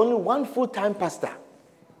there was only one full-time pastor.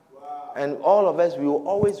 And all of us, we will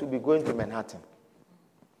always be going to Manhattan.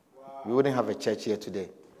 We wouldn't have a church here today.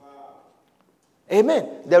 Amen.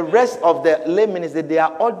 The rest of the lay ministers, they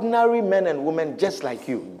are ordinary men and women just like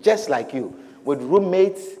you, with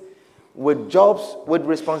roommates, with jobs, with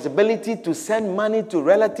responsibility to send money to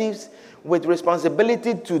relatives, with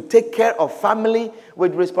responsibility to take care of family,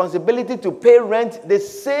 with responsibility to pay rent, the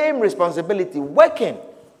same responsibility, working.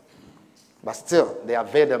 But still, they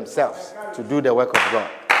avail themselves to do the work of God.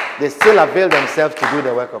 They still avail themselves to do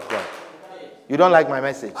the work of God. You don't like my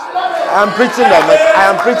message? I am preaching that message. I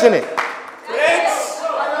am preaching it.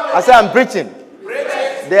 I say I'm preaching.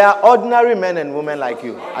 They are ordinary men and women like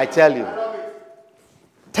you. I tell you.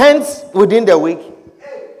 Tenths within the week,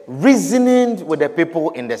 reasoning with the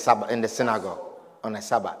people in the synagogue on a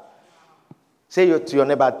Sabbath. Say to your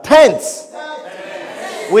neighbor, tenths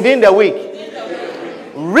within the week,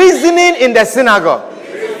 reasoning in the synagogue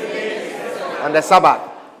on the Sabbath.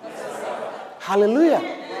 Hallelujah.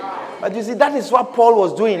 But you see, that is what Paul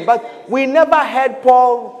was doing. But we never heard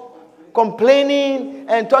Paul complaining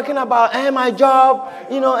and talking about, my job,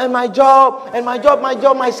 my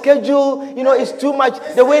schedule, it's too much.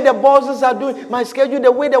 The way the bosses are doing, my schedule,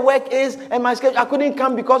 the way the work is, and my schedule, I couldn't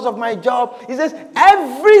come because of my job. He says,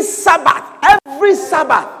 every Sabbath.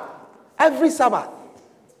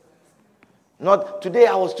 Not today,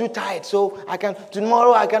 I was too tired, so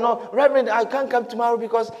tomorrow I cannot. Reverend, I can't come tomorrow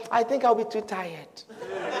because I think I'll be too tired.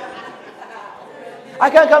 I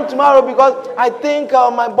can't come tomorrow because I think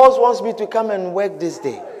my boss wants me to come and work this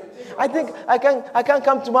day. I think I can't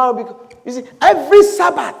come tomorrow because, you see, every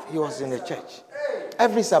Sabbath he was in the church.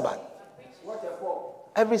 Every Sabbath.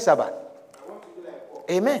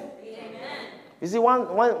 Amen. You see,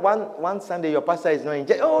 one Sunday your pastor is not in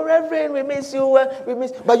church. Oh, Reverend, we miss you.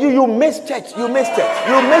 But you miss church. You miss church.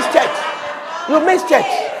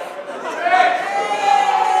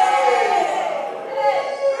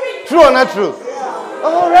 True or not true?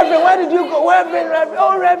 Oh, Reverend, where did you go? Reverend.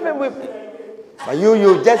 Oh, Reverend. But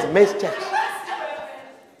you just miss church.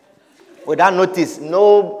 Without notice,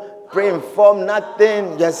 no pre-informed,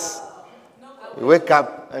 nothing. Just you wake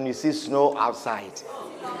up and you see snow outside.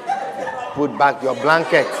 Put back your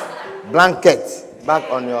blanket back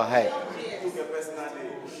on your head.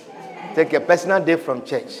 Take a personal day from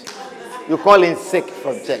church. You call in sick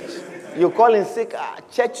from church. You call in sick,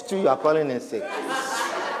 church too, you are calling in sick.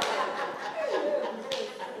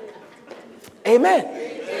 Amen.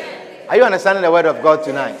 Are you understanding the word of God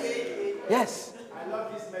tonight? Yes. I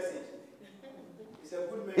love this message. It's a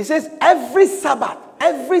good message. He says every Sabbath,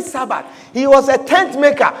 he was a tent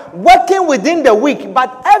maker, working within the week,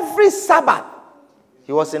 but every Sabbath,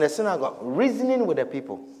 he was in the synagogue, reasoning with the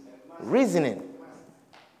people. Reasoning.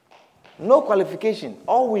 No qualification.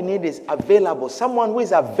 All we need is available. Someone who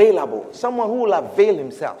is available. Someone who will avail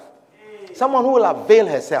himself. Someone who will avail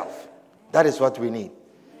herself. That is what we need.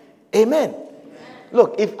 Amen.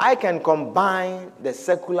 Look, if I can combine the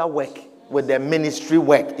secular work with the ministry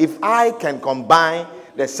work, if I can combine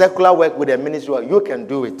the secular work with the ministry work, you can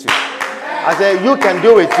do it too. I say, you can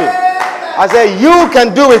do it too. I say, you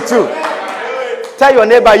can do it too. Tell your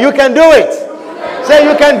neighbor, you can do it. Say,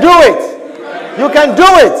 you can do it. You can do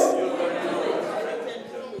it.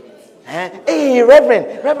 Hey,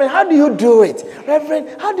 Reverend, how do you do it? Reverend,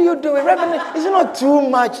 how do you do it? Reverend, is it not too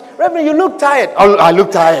much? Reverend, you look tired. Oh, I look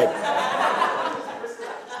tired.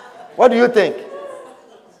 What do you think?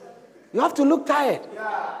 You have to look tired.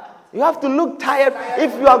 You have to look tired.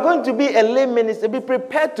 If you are going to be a lay minister, be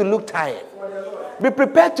prepared to look tired. Be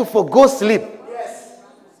prepared to forgo sleep.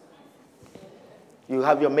 You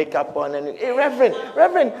have your makeup on and, hey, Reverend,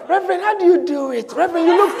 how do you do it? Reverend,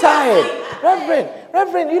 you look tired.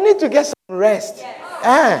 Reverend, you need to get some rest.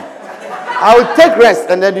 I will take rest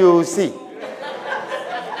and then you will see.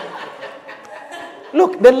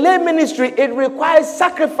 Look, the lay ministry, it requires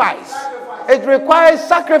sacrifice. It requires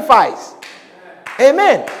sacrifice.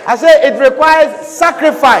 Amen. I say it requires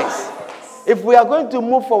sacrifice. If we are going to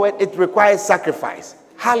move forward, it requires sacrifice.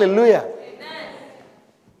 Hallelujah. Amen.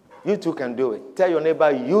 You too can do it. Tell your neighbor,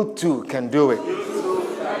 you too can do it.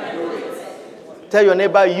 Tell your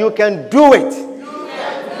neighbor, you can do it.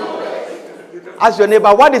 Ask your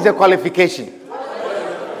neighbor, what is the qualification?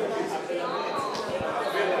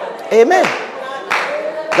 Amen.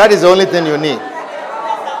 That is the only thing you need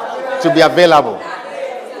to be available.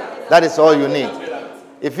 That is all you need.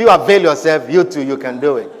 If you avail yourself, you too, you can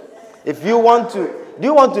do it. If you want to, do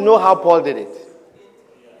you want to know how Paul did it?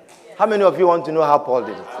 How many of you want to know how Paul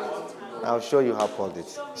did it? I'll show you how Paul did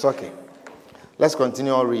it. It's okay. Let's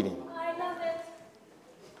continue on reading.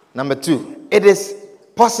 Number 2, it is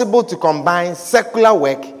possible to combine secular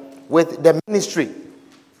work with the ministry.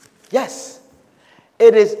 Yes.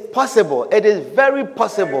 It is possible. It is very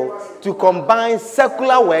possible to combine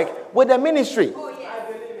secular work with the ministry.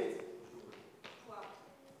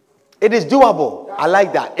 It is doable. I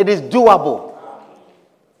like that. It is doable.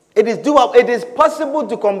 It is doable. It is possible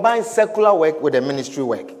to combine secular work with the ministry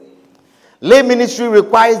work. Lay ministry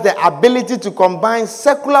requires the ability to combine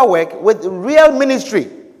secular work with real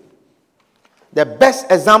ministry. The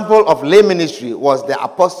best example of lay ministry was the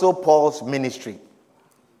Apostle Paul's ministry.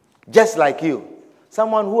 Just like you.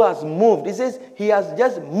 Someone who has moved. He says he has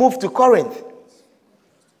just moved to Corinth.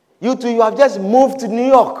 You too, you have just moved to New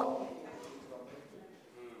York.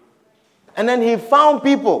 And then he found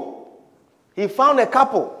people. He found a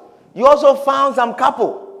couple. You also found some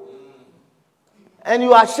couple. And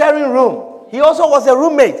you are sharing room. He also was a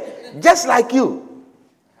roommate, just like you.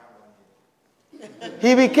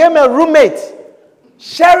 He became a roommate,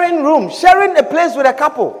 sharing room, sharing a place with a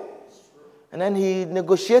couple. And then he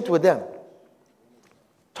negotiated with them.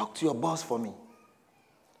 Talk to your boss for me.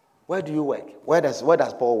 Where do you work? Where does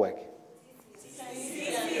Paul work?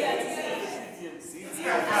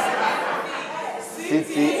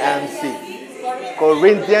 CTMC.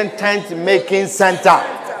 Corinthian Tent Making Center.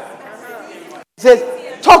 He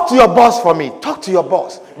says, talk to your boss for me. Talk to your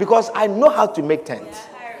boss. Because I know how to make tents.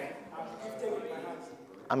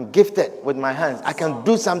 I'm gifted with my hands. I can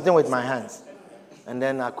do something with my hands. And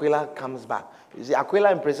then Aquila comes back. You see,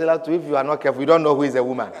 Aquila and Priscilla too, if you are not careful, you don't know who is a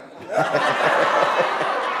woman.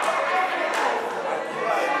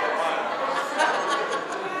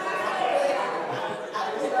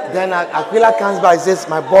 Then Aquila comes back and says,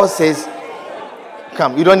 my boss says,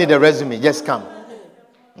 come, you don't need a resume, just come.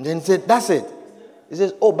 And then he said, that's it. He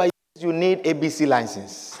says, oh, but you need ABC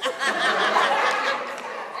license.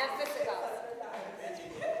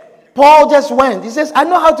 Paul just went. He says, I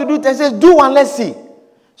know how to do it. He says, do one, let's see.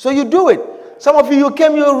 So you do it. Some of you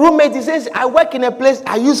came, your roommate, he says, I work in a place,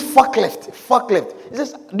 I use forklift. He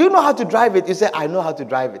says, do you know how to drive it? You say, I know how to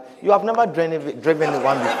drive it. You have never driven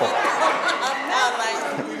one before.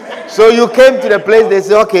 So you came to the place, they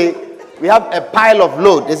say, okay, we have a pile of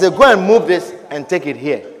load. They say, go and move this and take it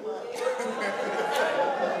here.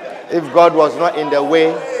 If God was not in the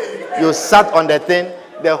way, you sat on the thing,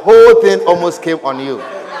 the whole thing almost came on you.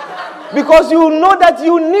 Because you know that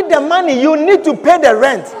you need the money, you need to pay the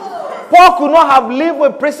rent. Paul could not have lived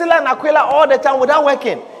with Priscilla and Aquila all the time without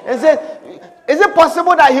working. And said, is it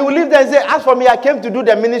possible that he will live there and say, as for me, I came to do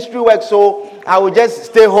the ministry work, so I will just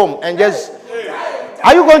stay home and just...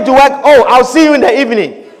 Are you going to work? Oh, I'll see you in the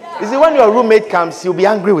evening. You see, when your roommate comes, he'll be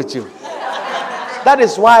angry with you. That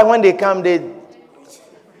is why when they come,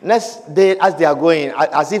 next day as they are going,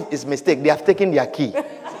 as if it's a mistake, they have taken their key.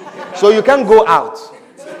 So you can't go out.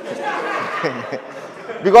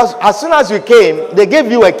 Because as soon as you came, they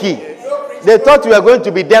gave you a key. They thought you were going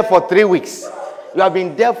to be there for 3 weeks. You have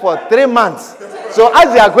been there for 3 months. So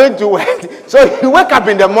as they are going to work, so you wake up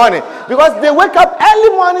in the morning. Because they wake up early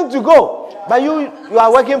morning to go. But you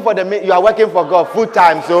are working for God full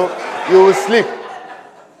time, so you will sleep.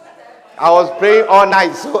 I was praying all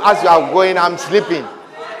night, so as you are going, I'm sleeping.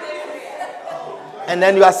 And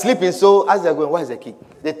then you are sleeping, so as they're going, where's the key?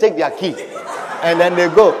 They take their key, and then they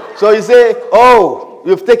go. So you say, oh,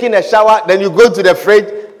 you've taken a shower, then you go to the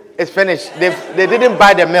fridge, it's finished. They didn't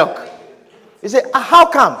buy the milk. You say, how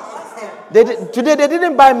come? Today they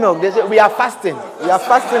didn't buy milk. They say, we are fasting. We are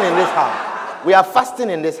fasting in this house. We are fasting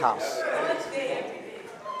in this house.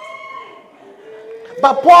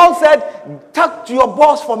 But Paul said, talk to your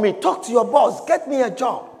boss for me. Talk to your boss. Get me a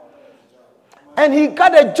job. And he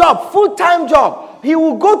got a job, full-time job. He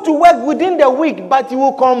will go to work within the week, but he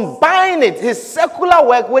will combine it, his secular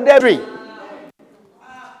work with every. He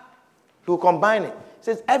will combine it. He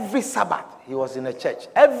says every Sabbath he was in a church.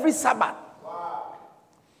 Every Sabbath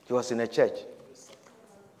he was in a church.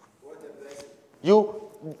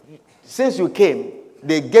 Since you came,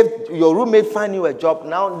 they gave your roommate find you a job.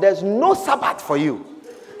 Now there's no Sabbath for you.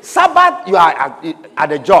 Sabbath, you are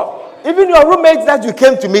at a job. Even your roommates that you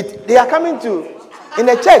came to meet, they are coming to in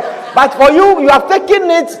a church. But for you, you have taken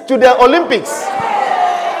it to the Olympics.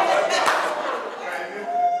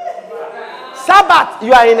 Sabbath,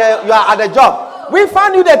 you are at a job. We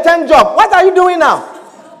found you the tent job. What are you doing now?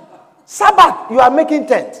 Sabbath, you are making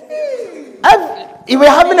tent. If we're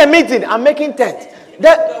having a meeting, I'm making tent.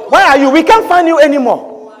 Where are you? We can't find you anymore.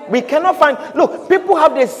 We cannot find. Look, people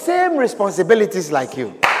have the same responsibilities like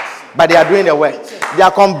you, but they are doing the work. They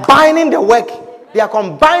are combining the work They are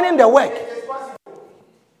combining the work.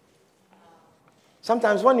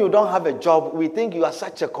 Sometimes when you don't have a job, we think you are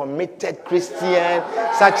such a committed Christian,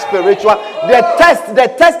 such spiritual.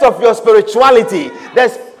 The test of your spirituality,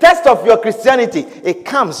 the test of your Christianity, it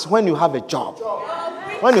comes when you have a job.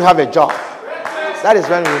 When you have a job. That is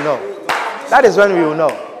when we know. That is when we will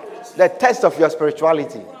know. The test of your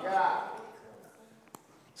spirituality.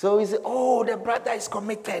 So we say, oh, the brother is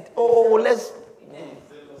committed. Oh,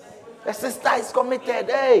 the sister is committed.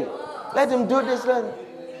 Hey, let him do this.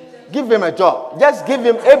 Give him a job. Just give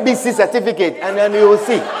him ABC certificate and then you will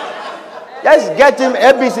see. Just get him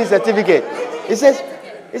ABC certificate. He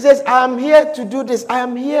says, I am here to do this. I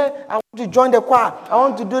am here. I want to join the choir. I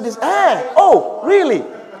want to do this. Oh, really?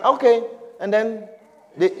 Okay. And then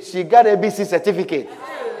she got ABC certificate.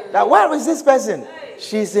 Now, where is this person?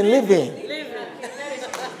 She's in living.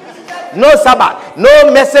 No Sabbath.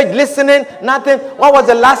 No message listening. Nothing. What was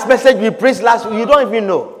the last message we preached last week? You don't even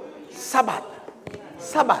know. Sabbath.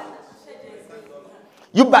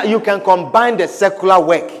 You can combine the secular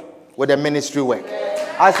work with the ministry work.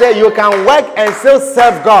 I say you can work and still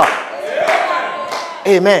serve God.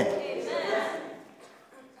 Amen.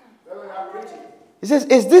 He says,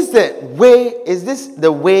 is this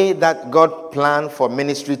the way that God planned for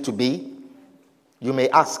ministry to be? You may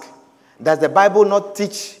ask. Does the Bible not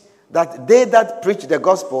teach that they that preach the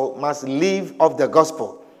gospel must live of the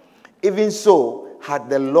gospel? Even so had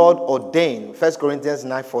the Lord ordained, 1 Corinthians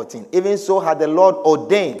 9:14, even so had the Lord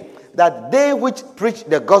ordained that they which preach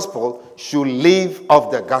the gospel should live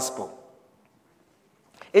of the gospel.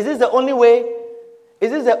 Is this the only way?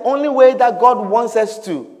 Is this the only way that God wants us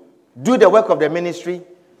to do the work of the ministry?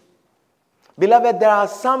 Beloved, there are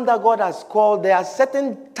some that God has called, there are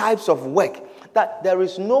certain types of work that there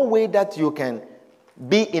is no way that you can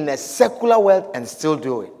be in a secular world and still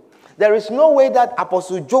do it. There is no way that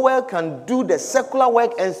Apostle Joel can do the secular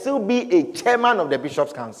work and still be a chairman of the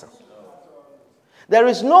Bishop's Council. There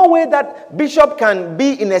is no way that Bishop can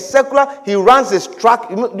be in a secular, he runs his truck.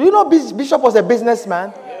 Do you know Bishop was a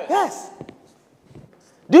businessman? Yes.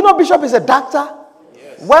 Do you know Bishop is a doctor?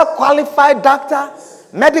 Yes. Well-qualified doctor,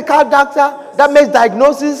 medical doctor that makes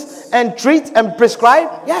diagnosis and treat and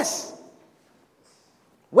prescribe? Yes.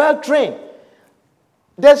 Well-trained.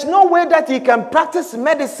 There's no way that he can practice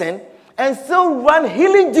medicine and still run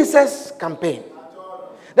Healing Jesus campaign.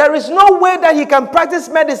 There is no way that he can practice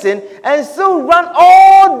medicine and still run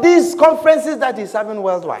all these conferences that he's having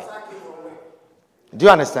worldwide. Do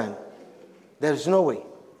you understand? There is no way.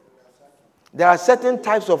 There are certain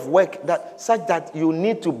types of work that such that you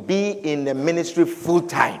need to be in the ministry full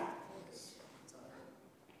time.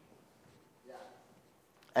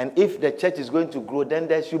 And if the church is going to grow, then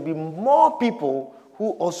there should be more people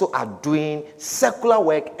who also are doing secular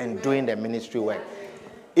work and doing the ministry work.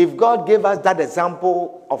 If God gave us that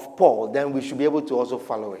example of Paul, then we should be able to also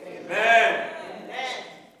follow it. Amen.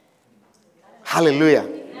 Hallelujah.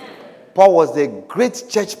 Amen. Paul was the great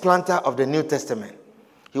church planter of the New Testament.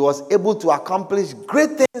 He was able to accomplish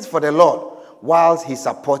great things for the Lord whilst he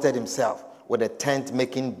supported himself with a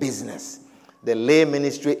tent-making business. The lay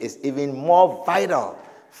ministry is even more vital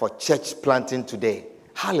for church planting today.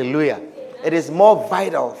 Hallelujah. It is more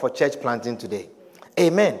vital for church planting today.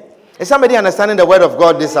 Amen. Is somebody understanding the word of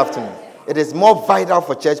God this afternoon? It is more vital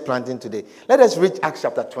for church planting today. Let us read Acts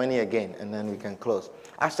chapter 20 again, and then we can close.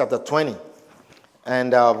 Acts chapter 20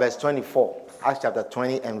 and verse 24. Acts chapter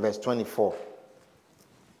 20 and verse 24.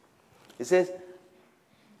 It says,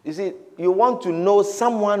 you see, you want to know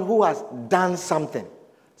someone who has done something.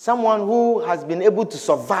 Someone who has been able to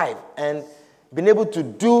survive and been able to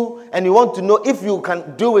do, and you want to know if you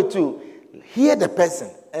can do it too. Hear the person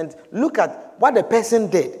and look at what the person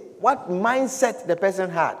did, what mindset the person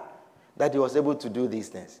had that he was able to do these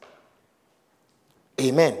things.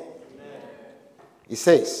 Amen. He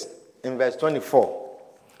says in verse 24,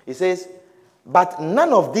 he says, but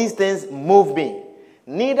none of these things move me,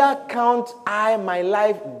 neither count I my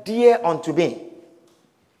life dear unto me,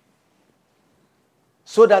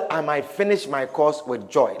 so that I might finish my course with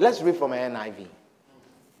joy. Let's read from an NIV.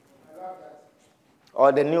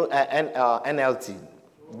 Or the new NLT.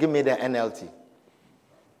 Give me the NLT.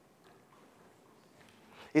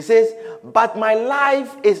 It says, but my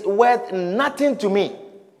life is worth nothing to me.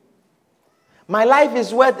 My life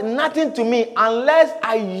is worth nothing to me unless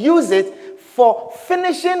I use it for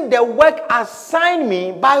finishing the work assigned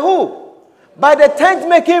me by who? By the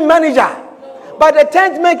tent-making manager. By the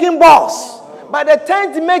tent-making boss. By the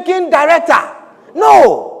tent-making director.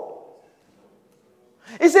 No.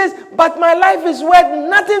 It says, but my life is worth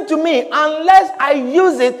nothing to me unless I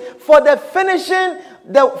use it for the finishing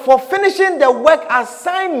for finishing the work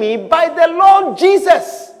assigned me by the Lord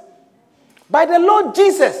Jesus. By the Lord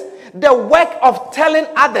Jesus. The work of telling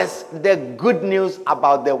others the good news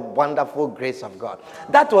about the wonderful grace of God.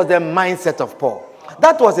 That was the mindset of Paul.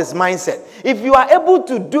 That was his mindset. If you are able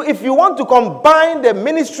to if you want to combine the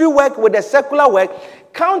ministry work with the secular work,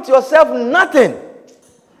 count yourself nothing.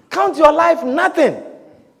 Count your life nothing.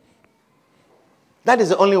 That is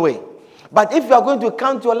the only way. But if you are going to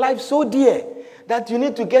count your life so dear that you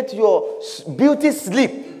need to get your beauty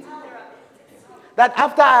sleep, that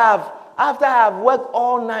after I have worked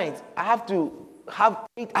all night, I have to have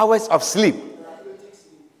 8 hours of sleep.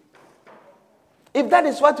 If that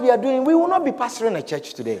is what we are doing, we will not be pastoring a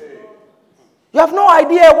church today. You have no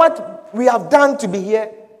idea what we have done to be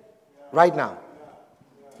here right now.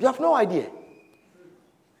 You have no idea.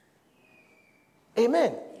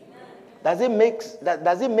 Amen. Does it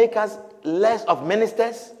make us less of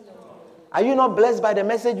ministers? Are you not blessed by the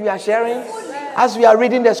message we are sharing? As we are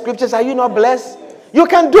reading the scriptures, are you not blessed? You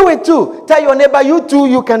can do it too. Tell your neighbor, you too,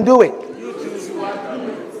 you can do it.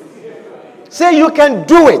 Say, you can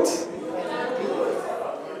do it.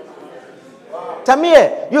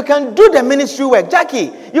 Tamir, you can do the ministry work.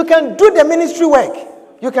 Jackie, you can do the ministry work.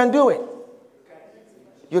 You can do it.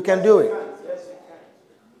 You can do it.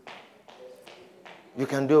 You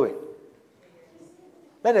can do it.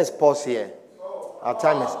 Let us pause here. Our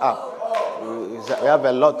time is up. We have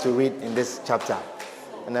a lot to read in this chapter.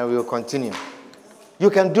 And then we will continue. You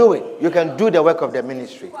can do it. You can do the work of the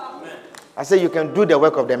ministry. I say you can do the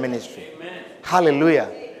work of the ministry. Hallelujah.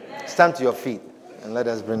 Stand to your feet. And let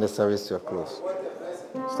us bring the service to a close.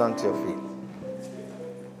 Stand to your feet.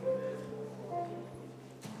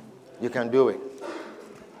 You can do it.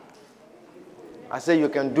 I say you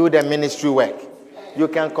can do the ministry work. You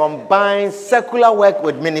can combine secular work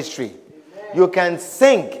with ministry. You can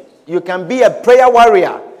sing. You can be a prayer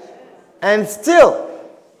warrior. And still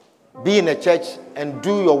be in a church and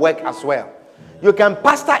do your work as well. You can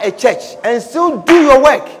pastor a church and still do your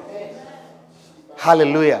work.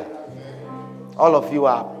 Hallelujah. All of you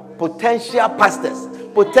are potential pastors,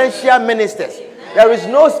 potential ministers. There is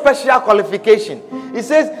no special qualification. He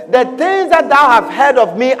says, the things that thou have heard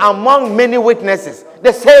of me among many witnesses,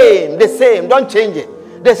 the same, don't change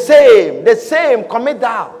it. The same, commit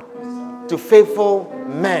thou to faithful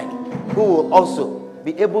men who will also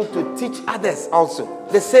be able to teach others also.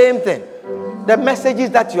 The same thing. The messages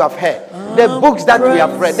that you have heard, the books that we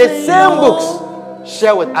have read, the same books.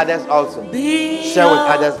 Share with others also. Share with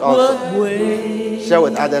others also. Share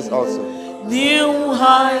with others also. New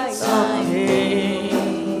heights I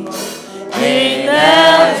gain in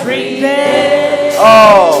every day.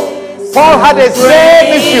 Oh, Paul had the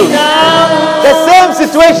same issue, the same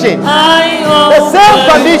situation, the same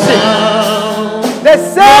condition, the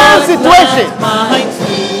same situation.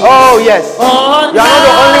 Oh yes, you are not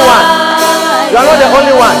the only one. You are not the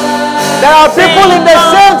only one. There are people in the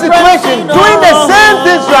same situation, doing the same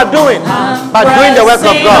things you are doing, but doing the work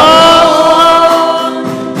of God.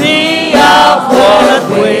 The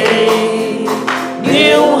outward way,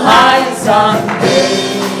 new heights are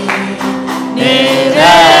gained in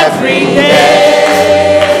every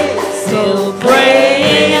day. Still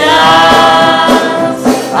praying out,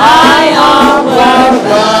 I onward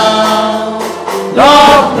bound.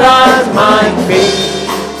 Lord, plant my feet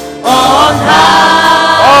on high.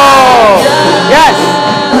 Yes,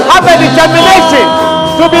 have a determination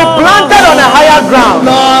to be planted on a higher ground.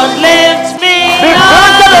 Lord, lift me be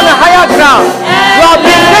planted on a higher ground. You have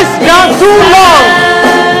been this ground too long.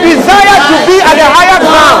 Desire to be at a higher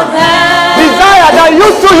ground. Desire that you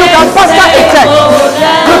too, you can pastor a church.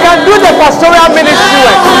 You can do the pastoral ministry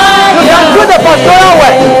work. You can do the pastoral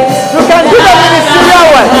work. You can do the ministerial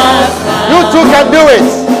work. You too can do it.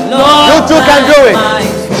 You too can do it.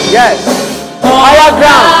 Yes. Higher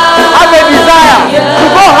ground. Have a desire to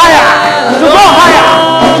go higher, to go higher,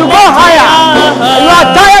 to go higher. You are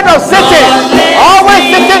tired of sitting, always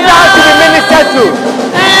sitting down to be ministered to.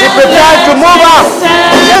 Be prepared to move up.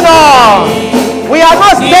 You know, we are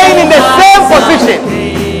not staying in the same position.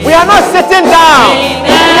 We are not sitting down.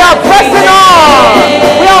 We are pressing on.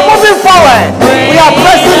 We are moving forward. We are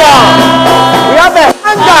pressing on. We have a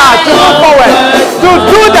hunger to move forward, to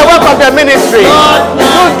do the work of the ministry,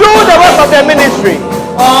 to do the work of the ministry.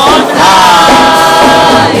 On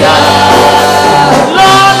higher,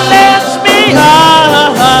 Lord, lift me high.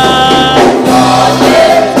 Lord,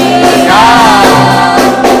 lift me high,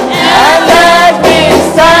 and let me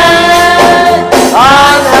stand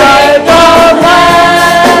on the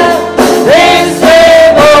land, this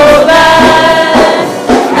stable land,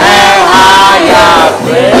 and higher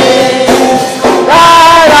place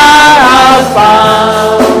that I have found.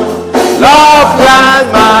 Lord, plant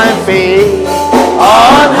my feet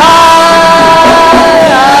on high.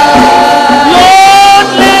 Lord,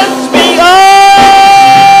 lift me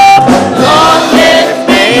up. Lord, lift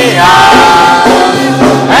me up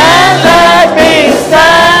and let me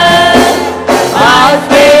stand. My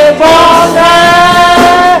feet on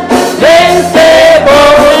high, this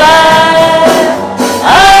stable land,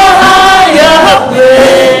 a higher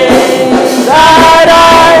place that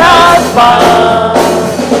I have found.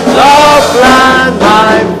 Lord, plant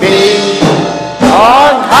my feet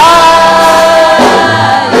on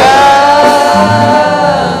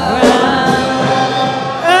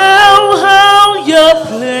Higher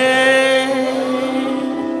place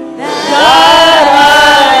that I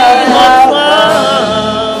have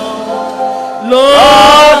found.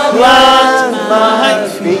 Lord, plant my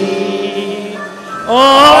feet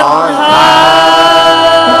on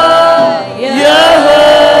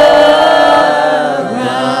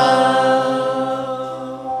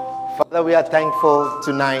Father, we are thankful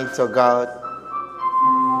tonight, oh God.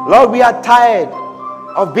 Lord, we are tired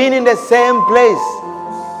of being in the same place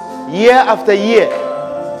year after year.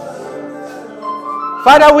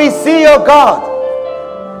 Father, we see, oh God,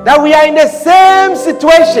 that we are in the same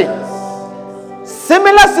situation,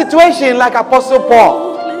 similar situation like Apostle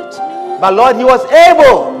Paul. But Lord, he was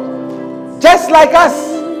able, just like us,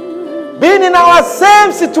 being in our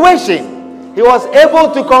same situation, he was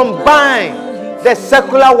able to combine the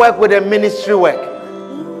secular work with the ministry work.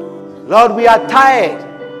 Lord, we are tired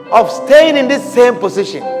of staying in this same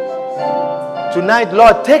position. Tonight,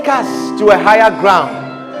 Lord, take us to a higher ground.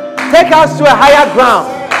 Take us to a higher ground.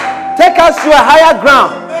 Take us to a higher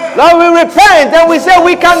ground. Lord, we repent and we say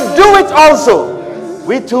we can do it also.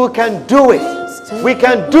 We too can do it. We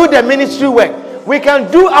can do the ministry work. We can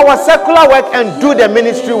do our secular work and do the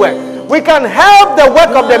ministry work. We can help the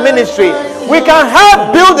work of the ministry. We can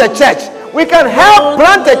help build the church. We can help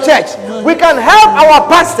plant the church. We can help our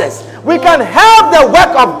pastors. We can help the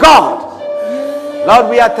work of God. Lord,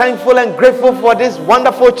 we are thankful and grateful for this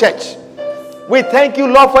wonderful church. We thank you,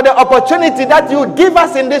 Lord, for the opportunity that you give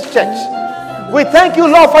us in this church. We thank you,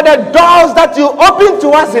 Lord, for the doors that you open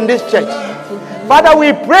to us in this church. Father,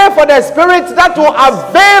 we pray for the spirit that will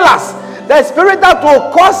avail us, the spirit that will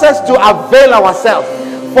cause us to avail ourselves.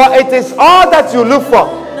 For it is all that you look for.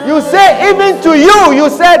 You say, even to you, you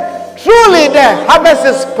said, truly the harvest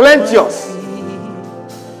is plenteous.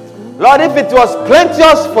 Lord, if it was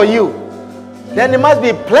plenteous for you, then it must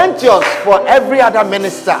be plenteous for every other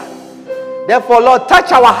minister. Therefore, Lord,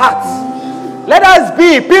 touch our hearts. Let us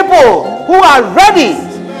be people who are ready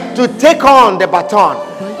to take on the baton.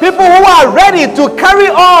 People who are ready to carry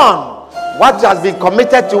on what has been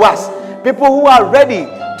committed to us. People who are ready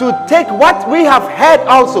to take what we have heard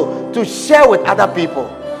also to share with other people.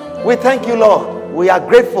 We thank you, Lord. We are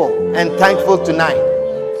grateful and thankful tonight.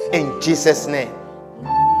 In Jesus' name.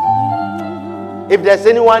 If there's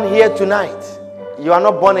anyone here tonight, you are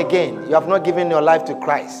not born again, you have not given your life to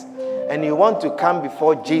Christ, and you want to come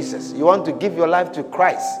before Jesus, you want to give your life to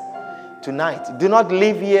Christ tonight, do not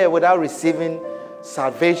leave here without receiving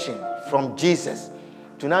salvation from Jesus.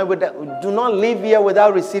 Tonight, do not leave here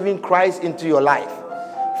without receiving Christ into your life.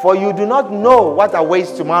 For you do not know what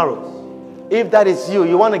awaits tomorrow. If that is you,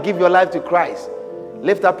 you want to give your life to Christ,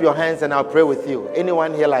 lift up your hands and I'll pray with you.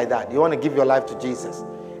 Anyone here like that? You want to give your life to Jesus?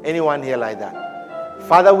 Anyone here like that?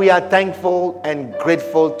 Father, we are thankful and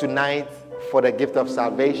grateful tonight for the gift of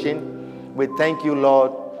salvation. We thank you,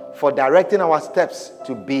 Lord, for directing our steps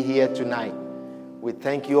to be here tonight. We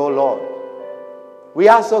thank you, O Lord. We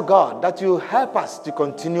ask, O God, that you help us to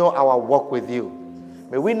continue our walk with you.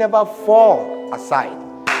 May we never fall aside,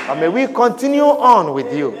 but may we continue on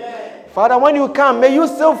with you. Father, when you come, may you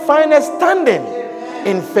still find us standing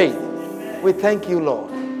in faith. We thank you, Lord.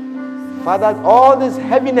 Father, all this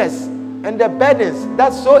heaviness and the burdens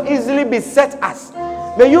that so easily beset us,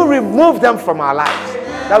 may you remove them from our lives,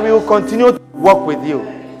 that we will continue to walk with you.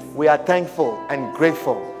 We are thankful and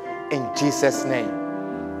grateful in Jesus' name.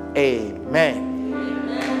 Amen.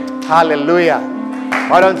 Amen. Hallelujah.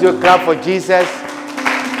 Why don't you clap for Jesus?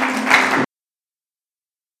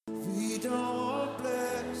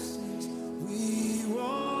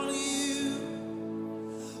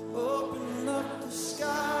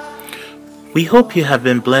 We hope you have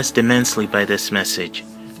been blessed immensely by this message.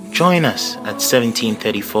 Join us at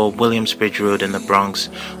 1734 Williamsbridge Road in the Bronx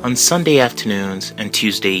on Sunday afternoons and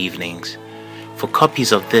Tuesday evenings. For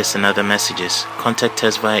copies of this and other messages, contact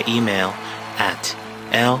us via email at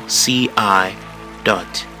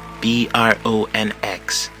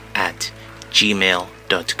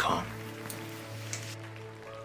lci.bronx@gmail.com.